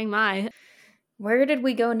much Chiang Mai. Where did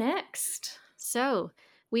we go next? So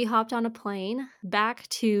we hopped on a plane back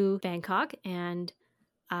to Bangkok, and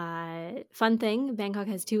fun thing, Bangkok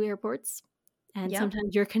has 2 airports, and Yep.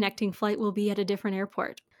 sometimes your connecting flight will be at a different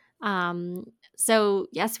airport. So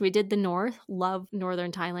yes, we did the north. Love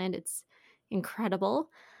northern Thailand. It's incredible.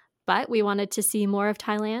 But we wanted to see more of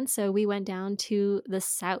Thailand, so we went down to the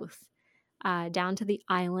south, down to the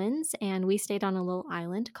islands, and we stayed on a little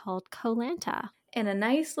island called Koh Lanta. In a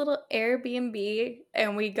nice little Airbnb,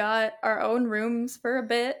 and we got our own rooms for a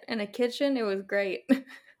bit and a kitchen. It was great.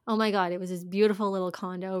 Oh my god, it was this beautiful little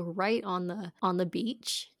condo right on the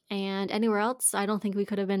beach, and anywhere else, I don't think we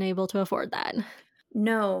could have been able to afford that.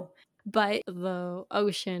 No. But the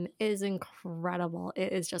ocean is incredible.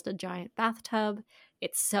 It is just a giant bathtub.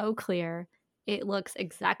 It's so clear. It looks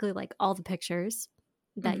exactly like all the pictures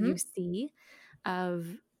that you Mm-hmm. see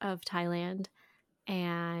of Thailand.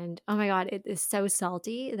 And oh my god, it is so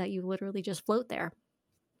salty that you literally just float there.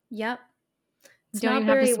 Yep. You don't even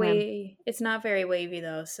have to swim. It's not very wavy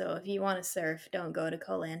though, so if you want to surf, don't go to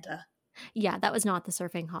Koh Lanta. Yeah, that was not the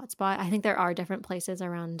surfing hotspot. I think there are different places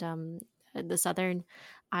around the southern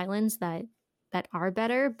islands that are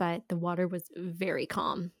better, but the water was very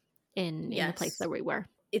calm in the place Yes. that we were.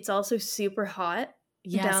 It's also super hot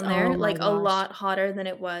Yes. down Oh there, my like a gosh. lot hotter than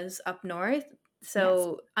it was up north. Yes.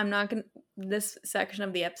 So I'm not gonna, this section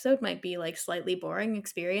of the episode might be like slightly boring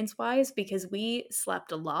experience wise because we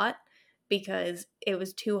slept a lot because it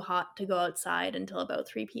was too hot to go outside until about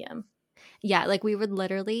 3 p.m. Yeah, like we would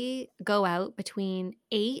literally go out between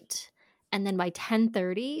 8 and then by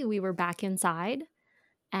 10:30 we were back inside,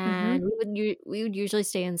 and Mm-hmm. we would usually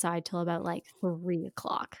stay inside till about like 3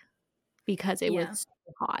 o'clock because it Yeah. was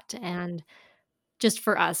so hot. And just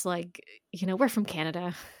for us, like, you know, we're from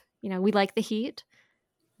Canada. You know, we like the heat,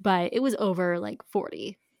 but it was over like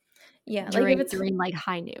 40 Yeah. during like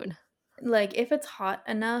high noon. Like if it's hot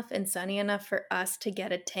enough and sunny enough for us to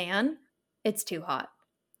get a tan, it's too hot.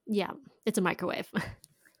 Yeah, it's a microwave.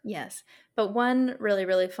 Yes. But one really,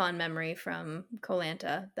 really fond memory from Koh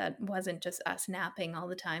Lanta that wasn't just us napping all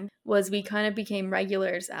the time was we kind of became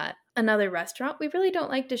regulars at another restaurant. We really don't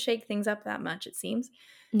like to shake things up that much, it seems.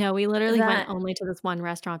 No, we literally went That only to this one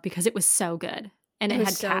restaurant because it was so good and it it was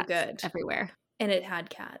had so cats good. everywhere. And it had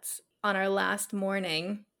cats. On our last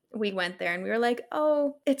morning, we went there and we were like,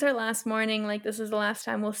 oh, it's our last morning. Like, this is the last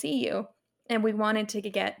time we'll see you. And we wanted to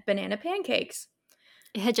get banana pancakes.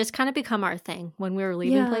 It had just kind of become our thing. When we were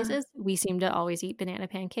leaving Yeah. places, we seemed to always eat banana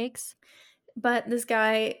pancakes. But this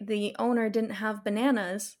guy, the owner, didn't have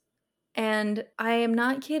bananas. And I am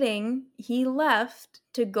not kidding. He left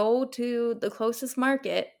to go to the closest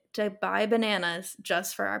market to buy bananas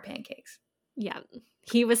just for our pancakes. Yeah,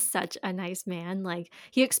 he was such a nice man. Like,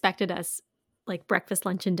 he expected us like breakfast,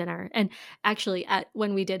 lunch, and dinner. And actually, at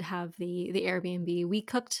when we did have the Airbnb, we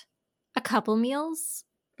cooked a couple meals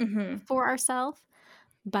Mm-hmm. for ourselves,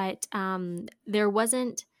 but there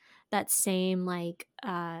wasn't that same like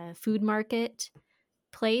food market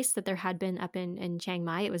place that there had been up in Chiang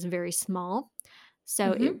Mai. It was very small,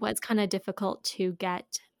 so Mm-hmm. it was kind of difficult to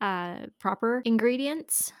get proper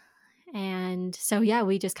ingredients. And so yeah,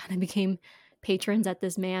 we just kind of became patrons at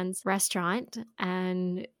this man's restaurant,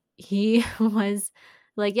 and he was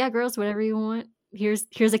like, "Yeah, girls, whatever you want. Here's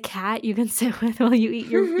a cat you can sit with while you eat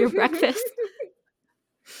your breakfast."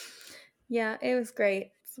 Yeah, it was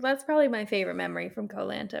great. So that's probably my favorite memory from Koh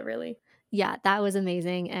Lanta, really. Yeah, that was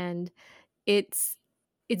amazing, and it's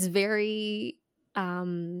it's very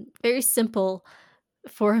simple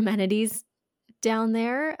for amenities down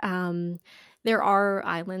there. There are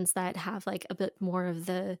islands that have like a bit more of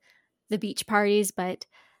the beach parties, but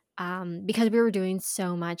because we were doing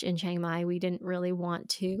so much in Chiang Mai, we didn't really want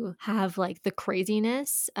to have like the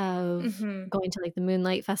craziness of Mm-hmm. going to like the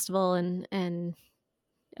Moonlight Festival and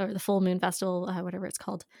or the Full Moon Festival, whatever it's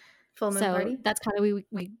called. Full Moon So Party? that's kind of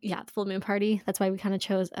we yeah, the Full Moon Party. That's why we kind of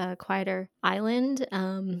chose a quieter island.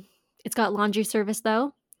 It's got laundry service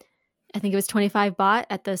though. I think it was 25 baht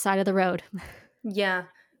at the side of the road. Yeah.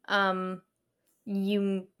 Um,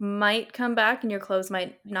 you might come back and your clothes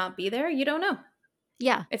might not be there. You don't know.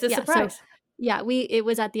 Yeah, It's a yeah. So surprise. yeah, it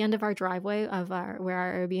was at the end of our driveway of our where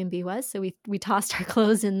our Airbnb was. So we tossed our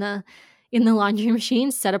clothes in the laundry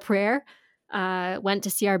machine, said a prayer, went to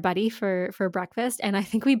see our buddy for breakfast, and I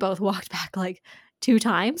think we both walked back like 2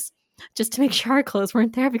 times just to make sure our clothes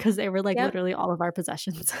weren't there because they were like Yep. literally all of our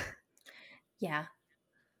possessions. Yeah.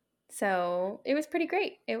 So it was pretty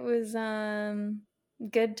great. It was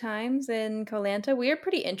good times in Koh Lanta. We were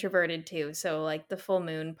pretty introverted too, so like the full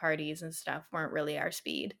moon parties and stuff weren't really our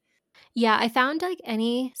speed. Yeah, I found like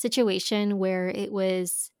any situation where it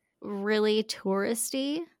was really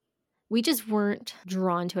touristy, we just weren't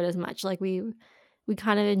drawn to it as much. Like we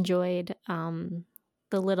kind of enjoyed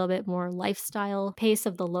the little bit more lifestyle pace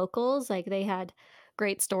of the locals. Like they had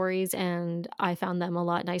great stories and I found them a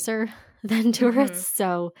lot nicer than Mhm. tourists.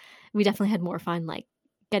 So we definitely had more fun like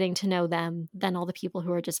getting to know them than all the people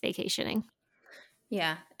who are just vacationing.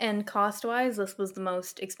 Yeah, and cost-wise, this was the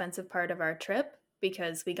most expensive part of our trip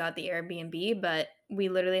because we got the Airbnb, but we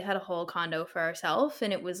literally had a whole condo for ourselves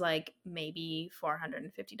and it was like maybe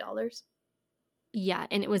 $450 Yeah,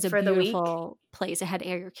 and it was a for the week. beautiful place. It had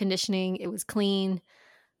air conditioning, it was clean,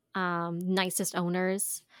 nicest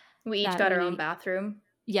owners We each that got our own we bathroom.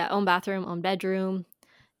 yeah, own bathroom, own bedroom.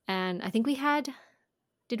 And I think we had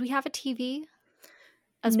did we have a TV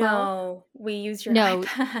as well? No, we used your No.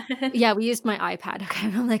 iPad. Yeah, we used my iPad. Okay.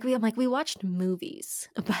 I'm like, we watched movies,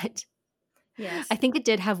 but I Yes. think it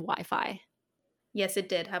did have Wi-Fi. Yes, it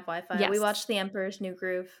did have Wi-Fi. We Yes. watched The Emperor's New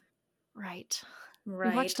Groove. Right. We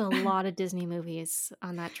Right. watched a lot of Disney movies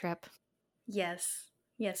on that trip. Yes.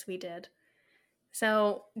 Yes, we did.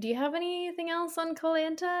 So, do you have anything else on Koh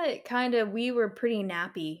Lanta? It kind of we were pretty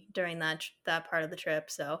nappy during that part of the trip,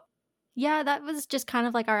 so. Yeah, that was just kind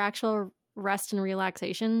of like our actual rest and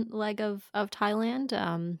relaxation leg of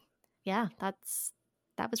Thailand. Yeah,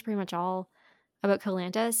 that was pretty much all about Koh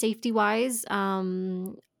Lanta. Safety wise,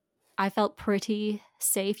 I felt pretty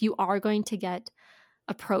safe. You are going to get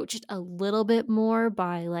approached a little bit more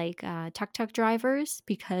by like tuk-tuk drivers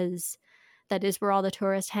because that is where all the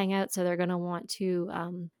tourists hang out. So they're going to want to,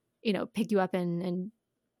 pick you up and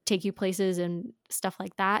take you places and stuff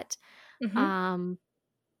like that. Mhm. Um,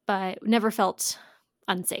 but never felt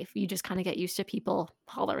unsafe. You just kind of get used to people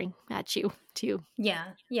hollering at you to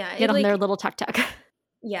Yeah. Yeah, get it on their like little tuk-tuk.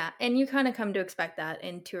 yeah, and you kind of come to expect that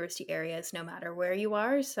in touristy areas no matter where you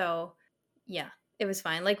are, so yeah, it was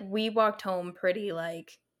fine. Like we walked home pretty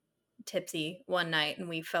like tipsy one night and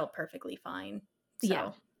we felt perfectly fine. Yeah.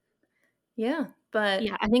 So, yeah, but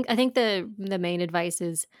Yeah, I think the main advice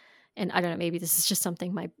is, and I don't know, maybe this is just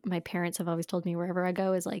something my parents have always told me wherever I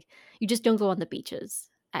go is like, you just don't go on the beaches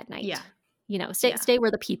at yeah. night. Stay Yeah. stay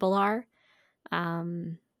where the people are.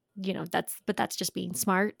 That's just being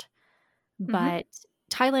smart. Mhm. But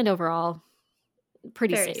Thailand overall,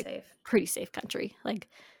 pretty Very safe, safe. pretty safe country. Like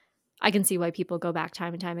I can see why people go back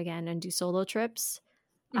time and time again and do solo trips.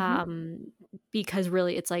 Mhm. Um, because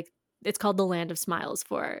really it's like it's called the land of smiles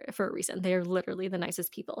for a reason. They are literally the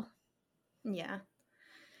nicest people. Yeah.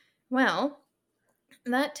 Well,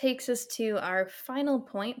 that takes us to our final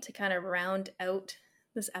point to kind of round out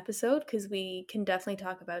this episode because we can definitely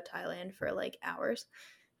talk about Thailand for like hours.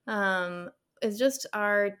 Um, is just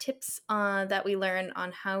our tips that we learn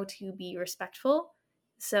on how to be respectful.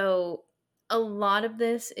 So, a lot of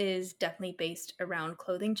this is definitely based around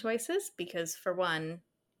clothing choices because, for one,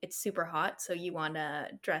 it's super hot, so you want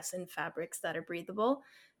to dress in fabrics that are breathable.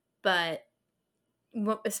 But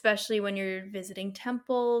especially when you're visiting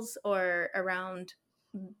temples or around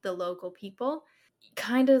the local people,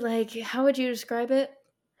 kind of like how would you describe it?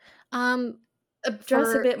 Um,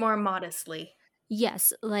 Dress a for bit more modestly.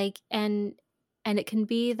 Yes, like and it can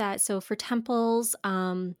be that so for temples,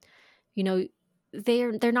 you know,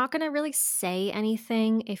 they're not going to really say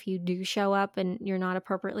anything if you do show up and you're not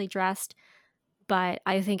appropriately dressed, but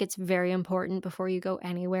I think it's very important before you go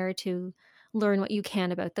anywhere to learn what you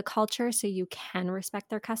can about the culture so you can respect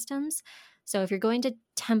their customs. So if you're going to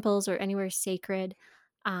temples or anywhere sacred,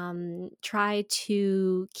 try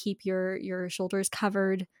to keep your shoulders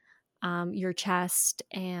covered, your chest,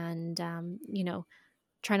 and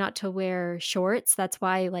try not to wear shorts. That's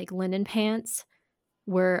why like linen pants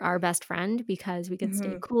were our best friend because we could stay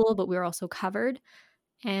Hmm. cool, but we were also covered.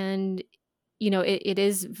 And it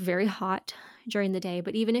is very hot during the day,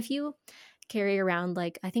 but even if you carry around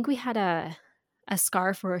like I think we had a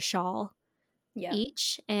scarf or a shawl Yeah.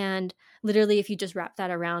 each, and literally if you just wrap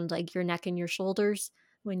that around like your neck and your shoulders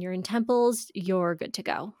when you're in temples, you're good to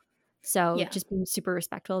go. So Yeah. just being super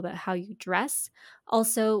respectful about how you dress.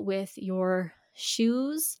 Also with your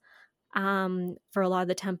shoes, for a lot of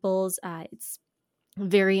the temples, it's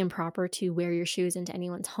very improper to wear your shoes into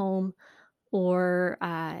anyone's home or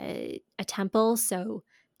a temple. So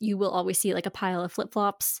you will always see like a pile of flip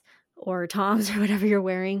flops or toms or whatever you're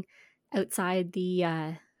wearing outside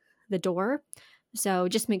the door. So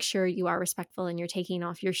just make sure you are respectful and you're taking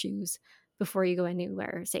off your shoes before you go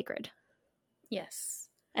anywhere sacred. Yes.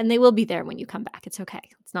 And they will be there when you come back. It's okay.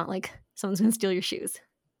 It's not like someone's going to steal your shoes.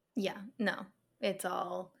 Yeah, no, it's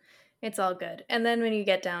all good. And then when you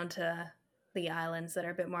get down to the islands that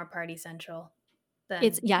are a bit more party central,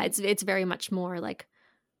 It's then yeah, it's very much more like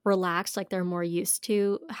relaxed, like they're more used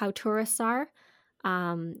to how tourists are.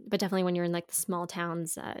 But definitely when you're in like the small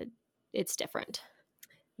towns, it's different.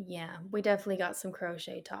 yeah, we definitely got some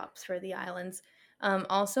crochet tops for the islands.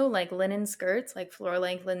 Also like linen skirts, like floor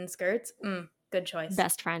length linen skirts. Good choice.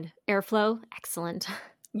 Best friend. Airflow, excellent.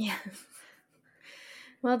 Yeah.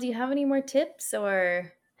 Well, do you have any more tips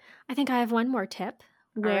or? I think I have one more tip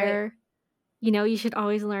All right. where, you should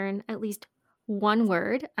always learn at least one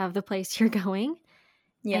word of the place you're going.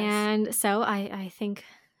 Yes. And so I think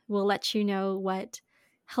we'll let you know what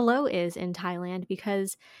hello is in Thailand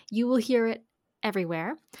because you will hear it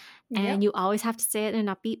everywhere. And Yep. you always have to say it in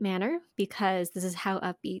an upbeat manner because this is how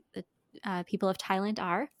upbeat the people of Thailand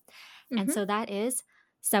are. And Mhm. so that is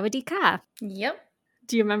Sawadee ka. Yep.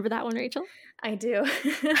 Do you remember that one, Rachel? I do.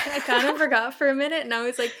 I kind of forgot for a minute and I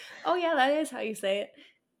was like, "Oh yeah, that is how you say it."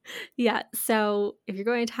 Yeah. So if you're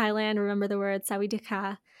going to Thailand, remember the word Sawadee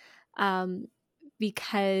ka. Um,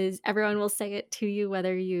 because everyone will say it to you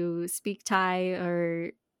whether you speak Thai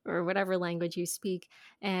or whatever language you speak,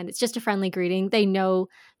 and it's just a friendly greeting. They know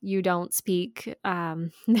you don't speak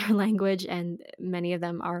their language, and many of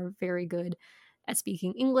them are very good at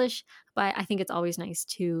speaking English, but I think it's always nice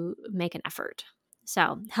to make an effort.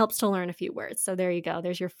 So helps to learn a few words. So there you go.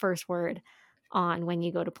 There's your first word on when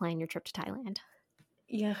you go to plan your trip to Thailand.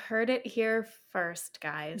 You heard it here first,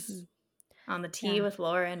 guys. Mhm. On the tea Yeah. with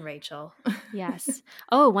Laura and Rachel. Yes.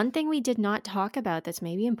 Oh, one thing we did not talk about that's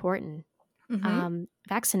maybe important. Mhm.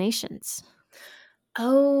 Vaccinations.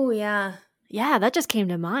 Oh, yeah. Yeah, that just came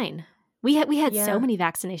to mind. We had so Yeah. many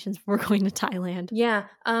vaccinations before going to Thailand. Yeah.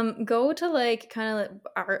 Go to like kind of like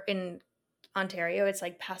our in Ontario, it's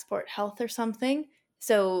like Passport Health or something.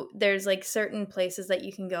 So there's like certain places that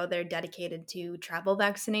you can go. They're dedicated to travel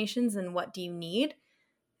vaccinations and what do you need.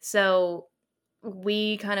 So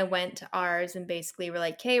we kind of went to ours and basically were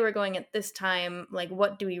like, "Hey, we're going at this time. Like,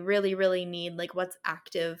 what do we really, really need? Like, what's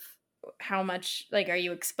active? How much, like, are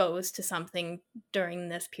you exposed to something during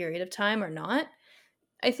this period of time or not?"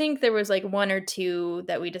 I think there was like one or two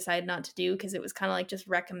that we decided not to do because it was kind of like just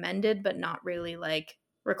recommended, but not really like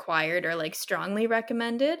required or like strongly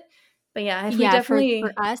recommended. But yeah, if we Yeah, for definitely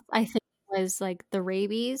us, I think it was like the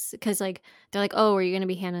rabies because like they're like, oh, are you going to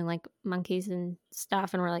be handling like monkeys and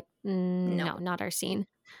stuff? And we're like, no, no. not our scene.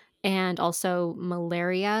 And also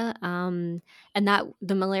malaria. And that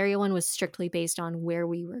the malaria one was strictly based on where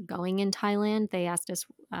we were going in Thailand. They asked us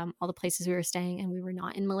all the places we were staying, and we were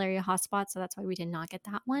not in malaria hotspots, so that's why we did not get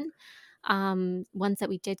that one. Ones that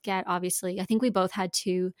we did get, obviously, I think we both had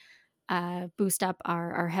to boost up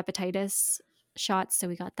our hepatitis shots, so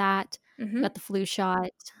we got that. We Mm-hmm. got the flu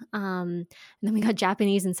shot, and then we got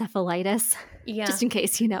Japanese encephalitis, Yeah. just in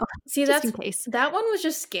case, See, just in case. that one was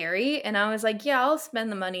just scary, and I was like, yeah, I'll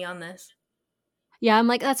spend the money on this. Yeah, I'm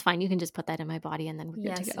like, that's fine. You can just put that in my body and then we're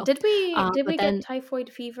good to Yes. go. Did But we get then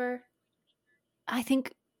typhoid fever? I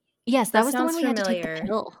think, yes, that That was the one sounds we had to take the familiar.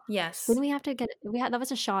 pill. Didn't Yes. we have to get it? That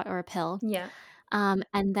was a shot or a pill. Yeah.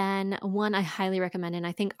 And then one I highly recommend, and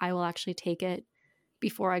I think I will actually take it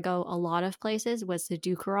before I go a lot of places, was the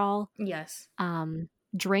Dukoral Yes.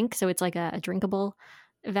 drink. So it's like a drinkable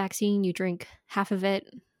vaccine. You drink half of it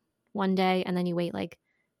one day, and then you wait like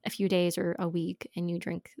a few days or a week, and you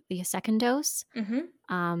drink the second dose.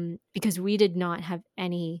 Mm-hmm. Because we did not have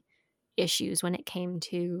any issues when it came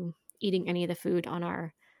to eating any of the food on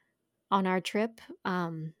our trip.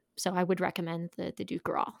 So I would recommend the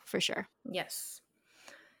Dukerol for sure. Yes.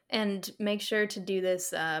 And make sure to do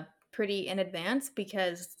this pretty in advance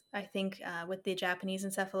because I think with the Japanese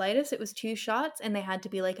encephalitis, it was 2 shots and they had to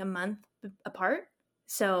be like a month apart.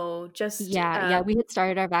 So just, Yeah, we had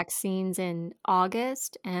started our vaccines in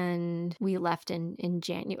August and we left in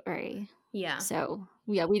January. yeah. So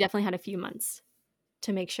yeah, we definitely had a few months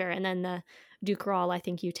to make sure. And then the Dukerol, I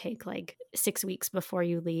think you take like 6 weeks before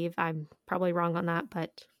you leave. I'm probably wrong on that,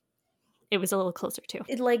 but it was a little closer too.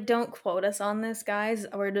 It like don't quote us on this, guys.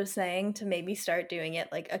 We're just saying to maybe start doing it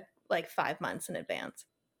like 5 months in advance.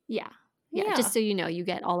 Yeah. Yeah, just Yeah, so you know, you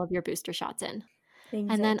get all of your booster shots in. And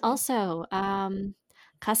then exactly. also,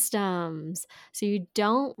 customs. So you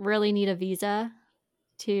don't really need a visa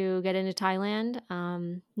to get into Thailand.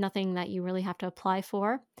 Nothing that you really have to apply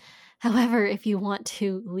for. However, if you want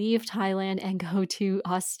to leave Thailand and go to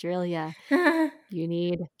Australia, you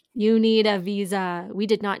need a visa. We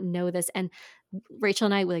did not know this, and Rachel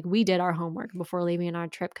and I we did our homework before leaving on our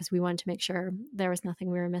trip because we wanted to make sure there was nothing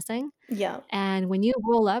we were missing. Yeah. And when you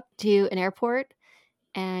roll up to an airport,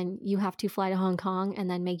 and you have to fly to Hong Kong and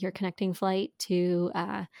then make your connecting flight to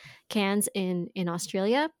Cairns in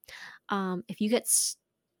Australia. If you get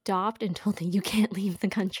stopped and told that you can't leave the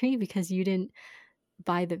country because you didn't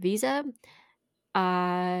buy the visa,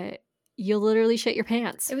 you'll literally shit your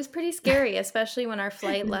pants. It was pretty scary, especially when our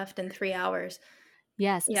flight left in 3 hours.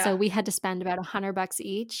 Yes. Yeah. So we had to spend about $100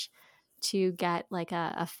 each to get like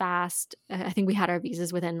a fast. I think we had our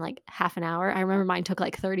visas within like half an hour. I remember mine took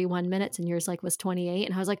like 31 minutes and yours like was 28.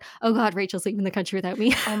 And I was like, oh God, Rachel's leaving the country without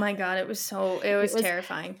me. Oh my God. It was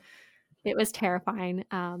terrifying. It was terrifying.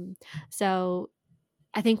 So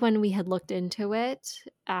I think when we had looked into it,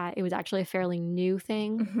 it was actually a fairly new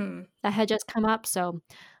thing that had just come up. So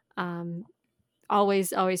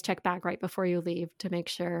always check back right before you leave to make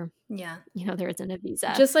sure there isn't a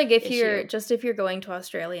visa. Just like if you're going to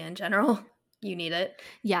Australia in general, you need it.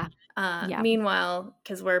 Yeah. Meanwhile,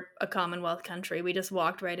 because we're a Commonwealth country, we just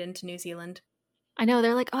walked right into New Zealand. I know,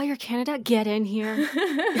 they're like, oh, you're Canada, get in here.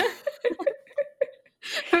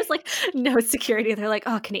 There was like no security. They're like,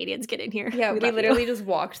 oh, Canadians, get in here. Yeah, we literally just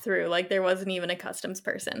walked through. Like there wasn't even a customs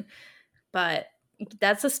person. But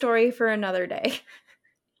that's a story for another day.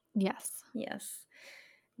 Yes.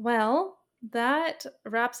 Well, that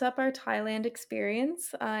wraps up our Thailand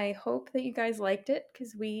experience. I hope that you guys liked it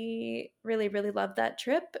because we really, really loved that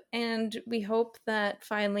trip. And we hope that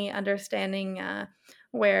finally understanding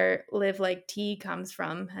where Live Like Tea comes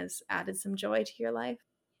from has added some joy to your life.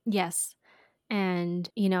 Yes. And,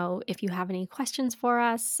 if you have any questions for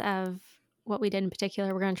us of what we did in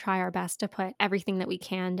particular, we're going to try our best to put everything that we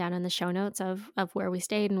can down in the show notes of where we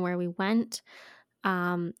stayed and where we went.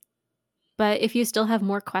 But if you still have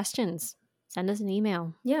more questions, send us an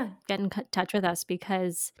email. Yeah. Get in touch with us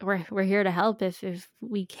because we're here to help if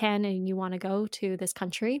we can and you want to go to this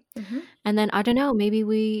country. And then, I don't know, maybe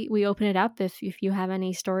we open it up if you have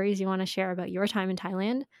any stories you want to share about your time in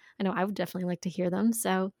Thailand. I know I would definitely like to hear them.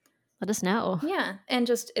 So let us know. Yeah. And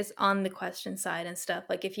just it's on the question side and stuff.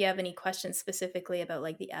 Like if you have any questions specifically about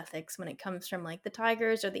like the ethics when it comes from like the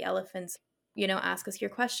tigers or the elephants, ask us your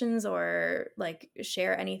questions or like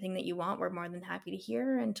share anything that you want. We're more than happy to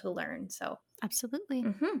hear and to learn. So absolutely.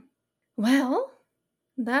 Well,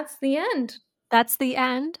 that's the end.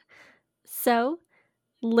 So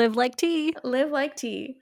live like tea. Live like tea.